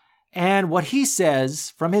 And what he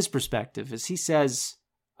says, from his perspective, is he says,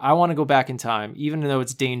 I want to go back in time, even though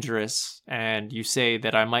it's dangerous, and you say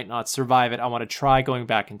that I might not survive it, I want to try going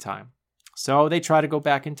back in time. So they try to go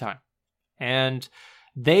back in time. And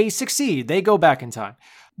they succeed. They go back in time.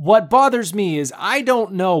 What bothers me is I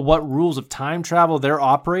don't know what rules of time travel they're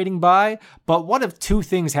operating by, but what if two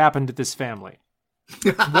things happened to this family?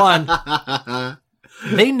 One,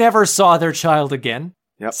 they never saw their child again.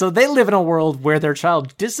 Yep. So they live in a world where their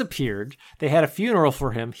child disappeared. They had a funeral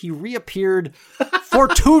for him. He reappeared for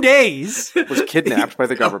 2 days. Was kidnapped by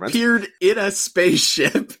the government. Appeared in a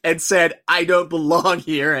spaceship and said, I don't belong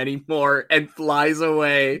here anymore, and flies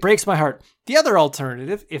away. Breaks my heart. The other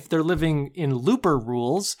alternative, if they're living in Looper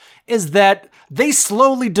rules, is that they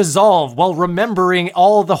slowly dissolve while remembering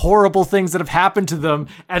all the horrible things that have happened to them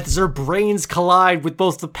as their brains collide with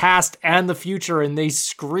both the past and the future, and they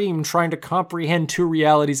scream trying to comprehend two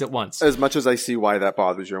realities at once. As much as I see why that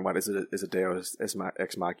bothers you and why is a deus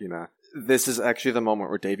ex machina, this is actually the moment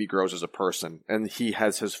where Davy grows as a person, and he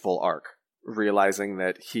has his full arc, realizing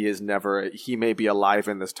that he may be alive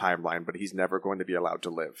in this timeline, but he's never going to be allowed to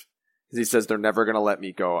live. He says, they're never going to let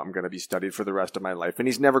me go. I'm going to be studied for the rest of my life.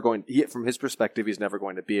 And from his perspective, he's never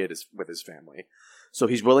going to be with his family. So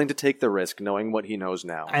he's willing to take the risk, knowing what he knows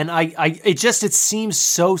now. And it seems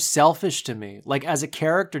so selfish to me, like as a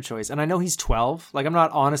character choice. And I know he's 12. Like, I'm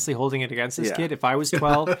not honestly holding it against this kid. If I was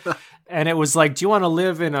 12 and it was like, do you want to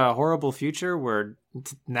live in a horrible future where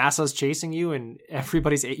NASA's chasing you and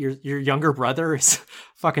everybody's your younger brother is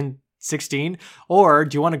fucking 16, or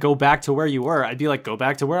do you want to go back to where you were? I'd be like, go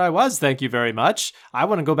back to where I was. Thank you very much. I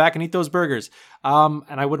want to go back and eat those burgers. And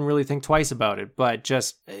I wouldn't really think twice about it, but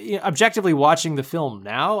just objectively watching the film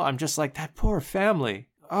now, I'm just like, that poor family.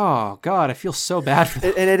 Oh God, I feel so bad for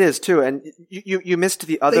them. And it is too. And you missed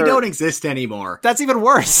the other. They don't exist anymore. That's even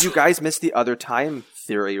worse. You guys missed the other time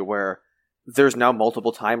theory where there's now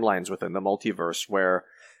multiple timelines within the multiverse where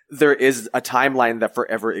there is a timeline that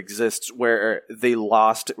forever exists where they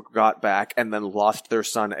got back, and then lost their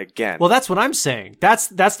son again. Well, that's what I'm saying. That's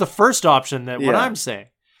the first option what I'm saying.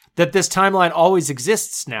 That this timeline always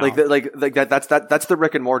exists now. Like that's the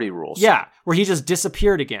Rick and Morty rules. Yeah, where he just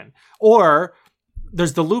disappeared again. Or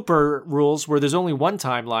there's the Looper rules where there's only one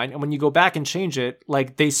timeline, and when you go back and change it,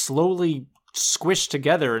 like they slowly squish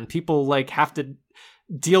together and people like have to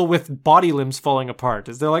deal with body limbs falling apart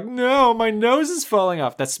as they're like, no, my nose is falling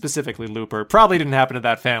off. That's specifically Looper. Probably didn't happen to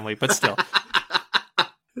that family, but still.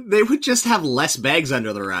 They would just have less bags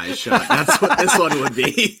under their eyes, Sean. That's what this one would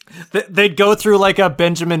be. They'd go through like a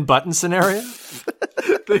Benjamin Button scenario.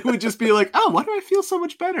 They would just be like, oh, why do I feel so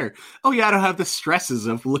much better? Oh yeah, I don't have the stresses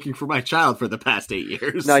of looking for my child for the past 8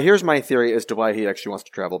 years. Now here's my theory as to why he actually wants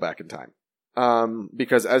to travel back in time.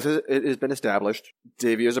 Because as it has been established,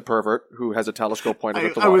 Davy is a pervert who has a telescope pointed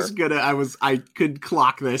at the water. I could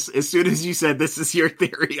clock this. As soon as you said this is your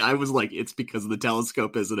theory, I was like, it's because of the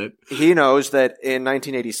telescope, isn't it? He knows that in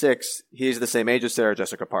 1986, he's the same age as Sarah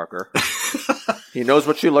Jessica Parker. He knows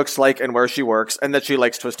what she looks like and where she works, and that she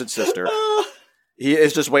likes Twisted Sister. He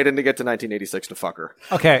is just waiting to get to 1986 to fuck her.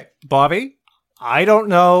 Okay, Bobby, I don't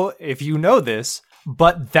know if you know this,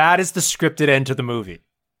 but that is the scripted end to the movie.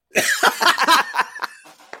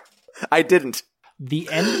 I didn't. The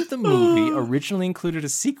end of the movie originally included a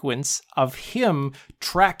sequence of him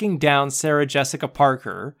tracking down Sarah Jessica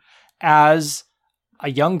Parker as a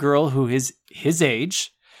young girl who is his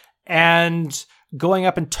age and going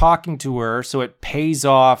up and talking to her, so it pays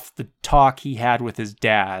off the talk he had with his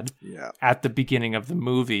dad at the beginning of the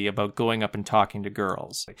movie about going up and talking to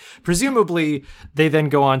girls. Presumably, they then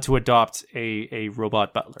go on to adopt a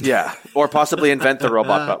robot butler. Yeah, or possibly invent the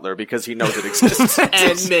robot butler because he knows it exists.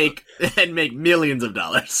 and make millions of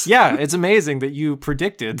dollars. Yeah, it's amazing that you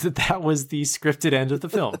predicted that was the scripted end of the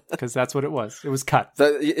film, because that's what it was. It was cut.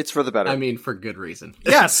 It's for the better. I mean, for good reason.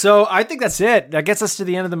 Yeah, so I think that's it. That gets us to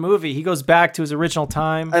the end of the movie. He goes back to his original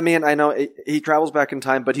time. I mean, I know he travels back in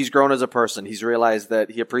time, but he's grown as a person. He's realized that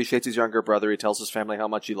he appreciates his younger brother. He tells his family how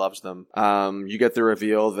much he loves them. You get the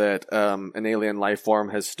reveal that an alien life form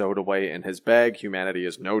has stowed away in his bag. Humanity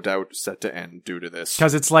is no doubt set to end due to this.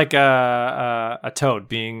 Because it's like a toad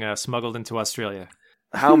being smuggled into Australia.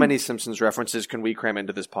 How many Simpsons references can we cram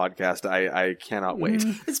into this podcast? I cannot wait.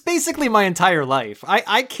 It's basically my entire life.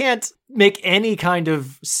 I can't make any kind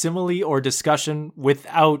of simile or discussion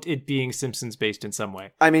without it being Simpsons based in some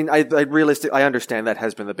way. I mean, I understand that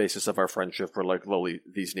has been the basis of our friendship for like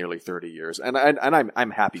these nearly 30 years, and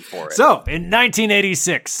I'm happy for it. So, in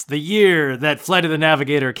 1986, the year that Flight of the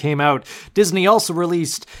Navigator came out, Disney also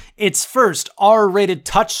released its first R-rated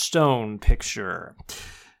touchstone picture,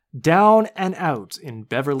 Down and Out in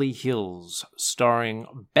Beverly Hills,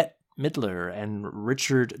 starring Bette Midler and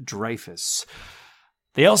Richard Dreyfuss.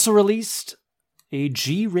 They also released a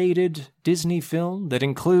G-rated Disney film that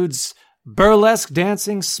includes burlesque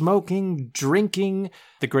dancing, smoking, drinking.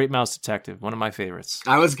 The Great Mouse Detective, one of my favorites.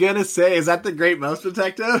 I was gonna say, is that The Great Mouse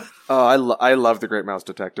Detective? Oh, I love The Great Mouse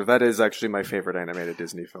Detective. That is actually my favorite animated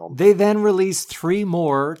Disney film. They then released 3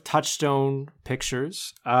 more touchstone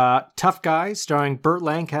pictures. Tough Guy, starring Burt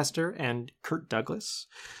Lancaster and Kirk Douglas.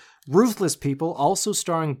 Ruthless People, also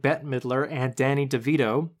starring Bette Midler and Danny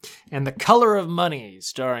DeVito, and The Color of Money,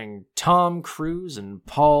 starring Tom Cruise and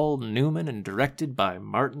Paul Newman, and directed by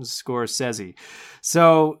Martin Scorsese.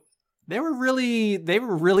 So they were really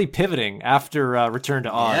pivoting after Return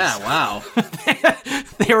to Oz. Yeah, wow.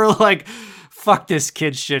 They were like, fuck this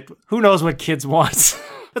kid shit. Who knows what kids want?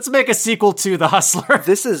 Let's make a sequel to The Hustler.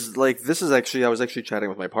 This is actually, I was actually chatting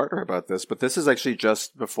with my partner about this, but this is actually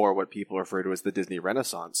just before what people refer to as the Disney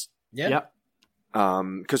Renaissance. Yeah. Yep.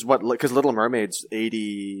 Because Little Mermaid's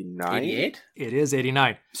 89? 88? It is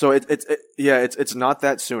 89. So it's not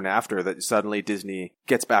that soon after that suddenly Disney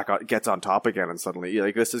gets on top again, and suddenly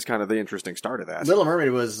like this is kind of the interesting start of that. Little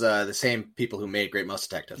Mermaid was the same people who made Great Mouse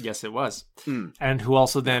Detective. Yes, it was. And who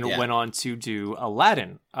also then went on to do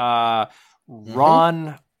Aladdin.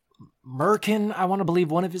 Ron Merkin, I want to believe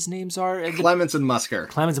one of his names are. Clements and Musker.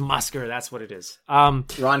 Clements and Musker, that's what it is. Ron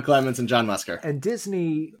Clements and John Musker. And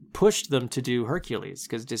Disney pushed them to do Hercules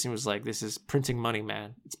because Disney was like, this is printing money,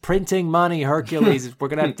 man. It's printing money, Hercules. We're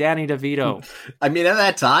going to have Danny DeVito. I mean, at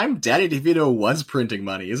that time, Danny DeVito was printing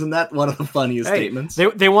money. Isn't that one of the funniest statements?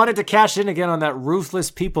 They wanted to cash in again on that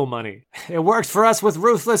Ruthless People money. It worked for us with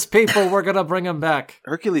Ruthless People. We're going to bring them back.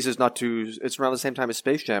 Hercules is it's around the same time as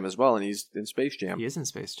Space Jam as well, and he's in Space Jam. He is in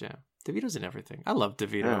Space Jam. DeVito's in everything. I love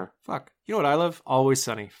DeVito. Yeah. Fuck. You know what I love? Always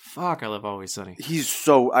Sunny. Fuck, I love Always Sunny. He's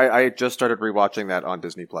so... I just started rewatching that on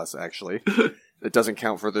Disney Plus, actually. It doesn't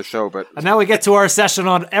count for the show, but... And now we get to our session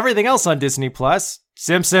on everything else on Disney Plus.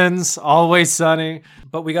 Simpsons, Always Sunny.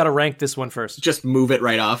 But we got to rank this one first. Just move it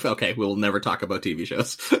right off. Okay, we'll never talk about TV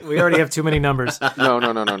shows. We already have too many numbers. No.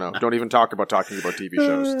 Don't even talk about talking about TV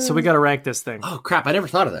shows. So we got to rank this thing. Oh, crap. I never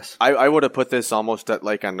thought of this. I would have put this almost at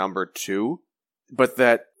like a number 2, but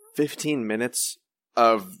that 15 minutes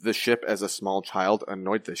of the ship as a small child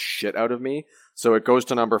annoyed the shit out of me. So it goes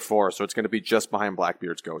to number 4. So it's going to be just behind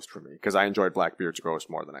Blackbeard's Ghost for me, because I enjoyed Blackbeard's Ghost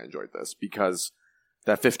more than I enjoyed this, because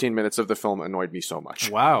that 15 minutes of the film annoyed me so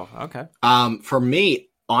much. Wow. Okay. For me,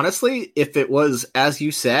 honestly, if it was, as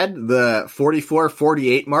you said, the 44,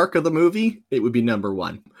 48 mark of the movie, it would be number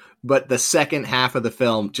 1. But the second half of the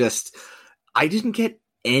film, I didn't get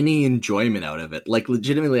any enjoyment out of it. Like,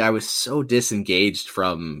 legitimately, I was so disengaged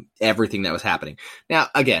from everything that was happening. Now,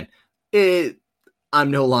 again,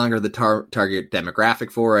 I'm no longer the target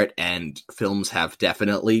demographic for it, and films have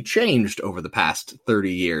definitely changed over the past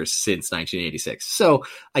 30 years since 1986. So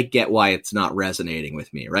I get why it's not resonating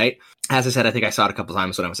with me, right? As I said, I think I saw it a couple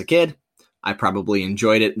times when I was a kid. I probably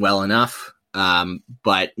enjoyed it well enough.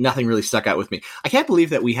 But nothing really stuck out with me. I can't believe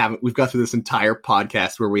that we've got through this entire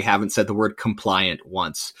podcast where we haven't said the word compliant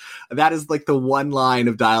once. That is like the one line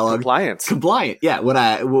of dialogue. Compliant. Yeah.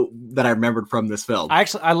 That I remembered from this film.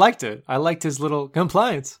 I liked it. I liked his little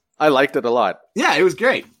compliance. I liked it a lot. Yeah, it was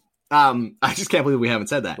great. I just can't believe we haven't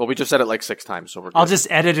said that. Well, we just said it like 6 times, so we're good. I'll just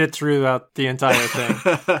edit it throughout the entire thing.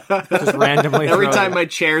 Just randomly. Every time my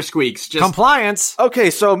chair squeaks, just compliance. Okay,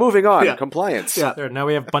 so moving on. Yeah. Compliance. Yeah. There, now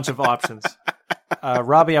we have a bunch of options.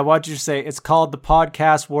 Robbie, I want you to say it's called The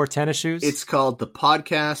Podcast Wore Tennis Shoes. It's called The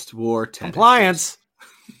Podcast Wore Tennis Compliance.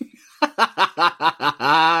 Shoes.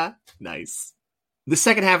 Nice. The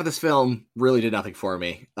second half of this film really did nothing for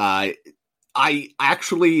me. I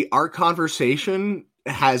actually, our conversation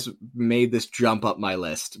has made this jump up my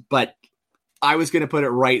list, but I was going to put it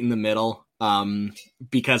right in the middle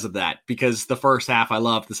because of that. Because the first half I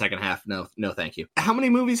loved, the second half, no thank you. How many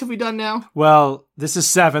movies have we done now? Well, this is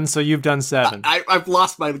 7, so you've done 7. I've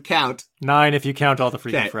lost my count. 9 if you count all the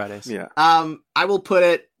Freaky Fridays. Yeah. I will put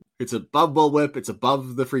it, it's above Bullwhip, it's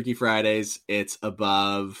above the Freaky Fridays, it's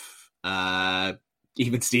above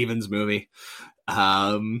even Stevens movie.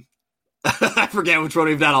 I forget which one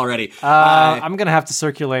we've done already. I'm going to have to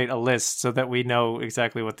circulate a list so that we know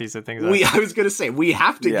exactly what these things are. I was going to say, we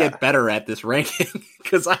have to get better at this ranking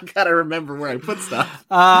because I got to remember where I put stuff.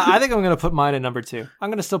 I think I'm going to put mine at number 2. I'm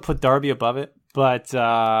going to still put Darby above it, but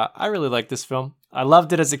I really like this film. I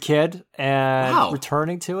loved it as a kid, and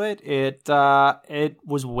returning to it, it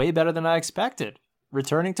was way better than I expected.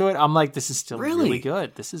 Returning to it, I'm like, this is still really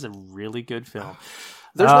good. This is a really good film.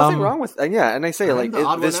 There's nothing wrong with, and and I say like the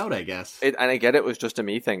odd one out, I guess. And I get it was just a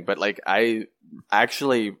me thing, but like I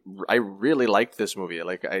really liked this movie.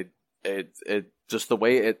 Like it just the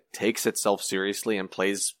way it takes itself seriously and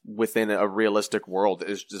plays within a realistic world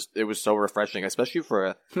it was so refreshing, especially for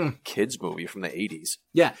a kids movie from the 80s.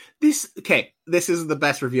 Yeah, this is the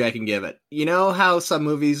best review I can give it. You know how some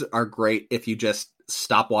movies are great if you just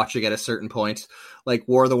stop watching at a certain point? like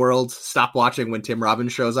War of the Worlds, stop watching when Tim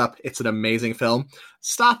Robbins shows up. It's an amazing film.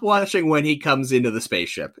 Stop watching when he comes into the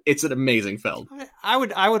spaceship. It's an amazing film. I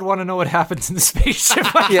would want to know what happens in the spaceship.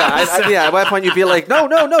 Yeah, at that point you'd be like, no,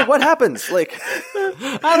 what happens? Like,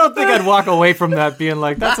 I don't think I'd walk away from that being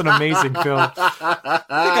like, that's an amazing film. I think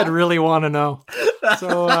I'd really want to know.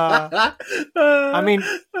 So, I mean,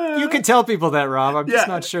 you can tell people that, Rob. I'm just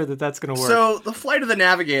not sure that that's going to work. So, the Flight of the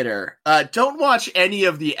Navigator. Don't watch any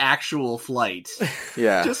of the actual flight.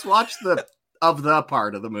 yeah. Just watch the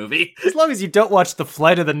part of the movie. As long as you don't watch The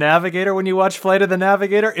Flight of the Navigator when you watch Flight of the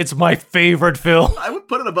Navigator, it's my favorite film. I would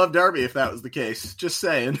put it above Darby if that was the case. Just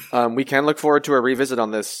saying. We can look forward to a revisit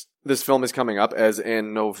on this. This film is coming up, as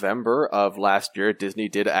in November of last year, Disney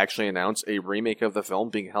did actually announce a remake of the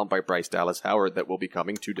film being helmed by Bryce Dallas Howard that will be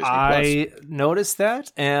coming to Disney+. I noticed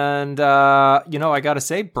that, and, I gotta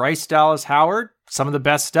say, Bryce Dallas Howard, some of the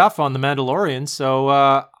best stuff on The Mandalorian, so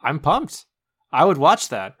I'm pumped. I would watch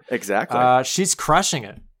that. Exactly. She's crushing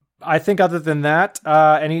it. I think other than that,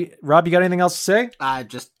 Rob, you got anything else to say?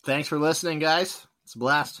 Just thanks for listening, guys. It's a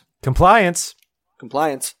blast. Compliance.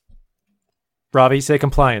 Robbie, say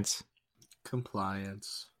compliance.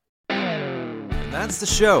 Compliance. And that's the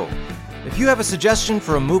show. If you have a suggestion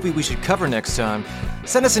for a movie we should cover next time,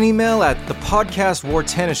 send us an email at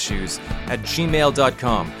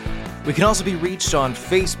thepodcastwartennisshoes@gmail.com. We can also be reached on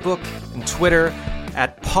Facebook and Twitter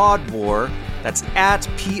at PodWar. That's at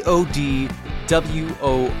PODWORE.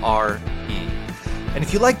 And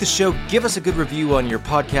if you like the show, give us a good review on your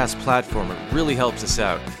podcast platform. It really helps us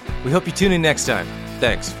out. We hope you tune in next time.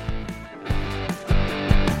 Thanks.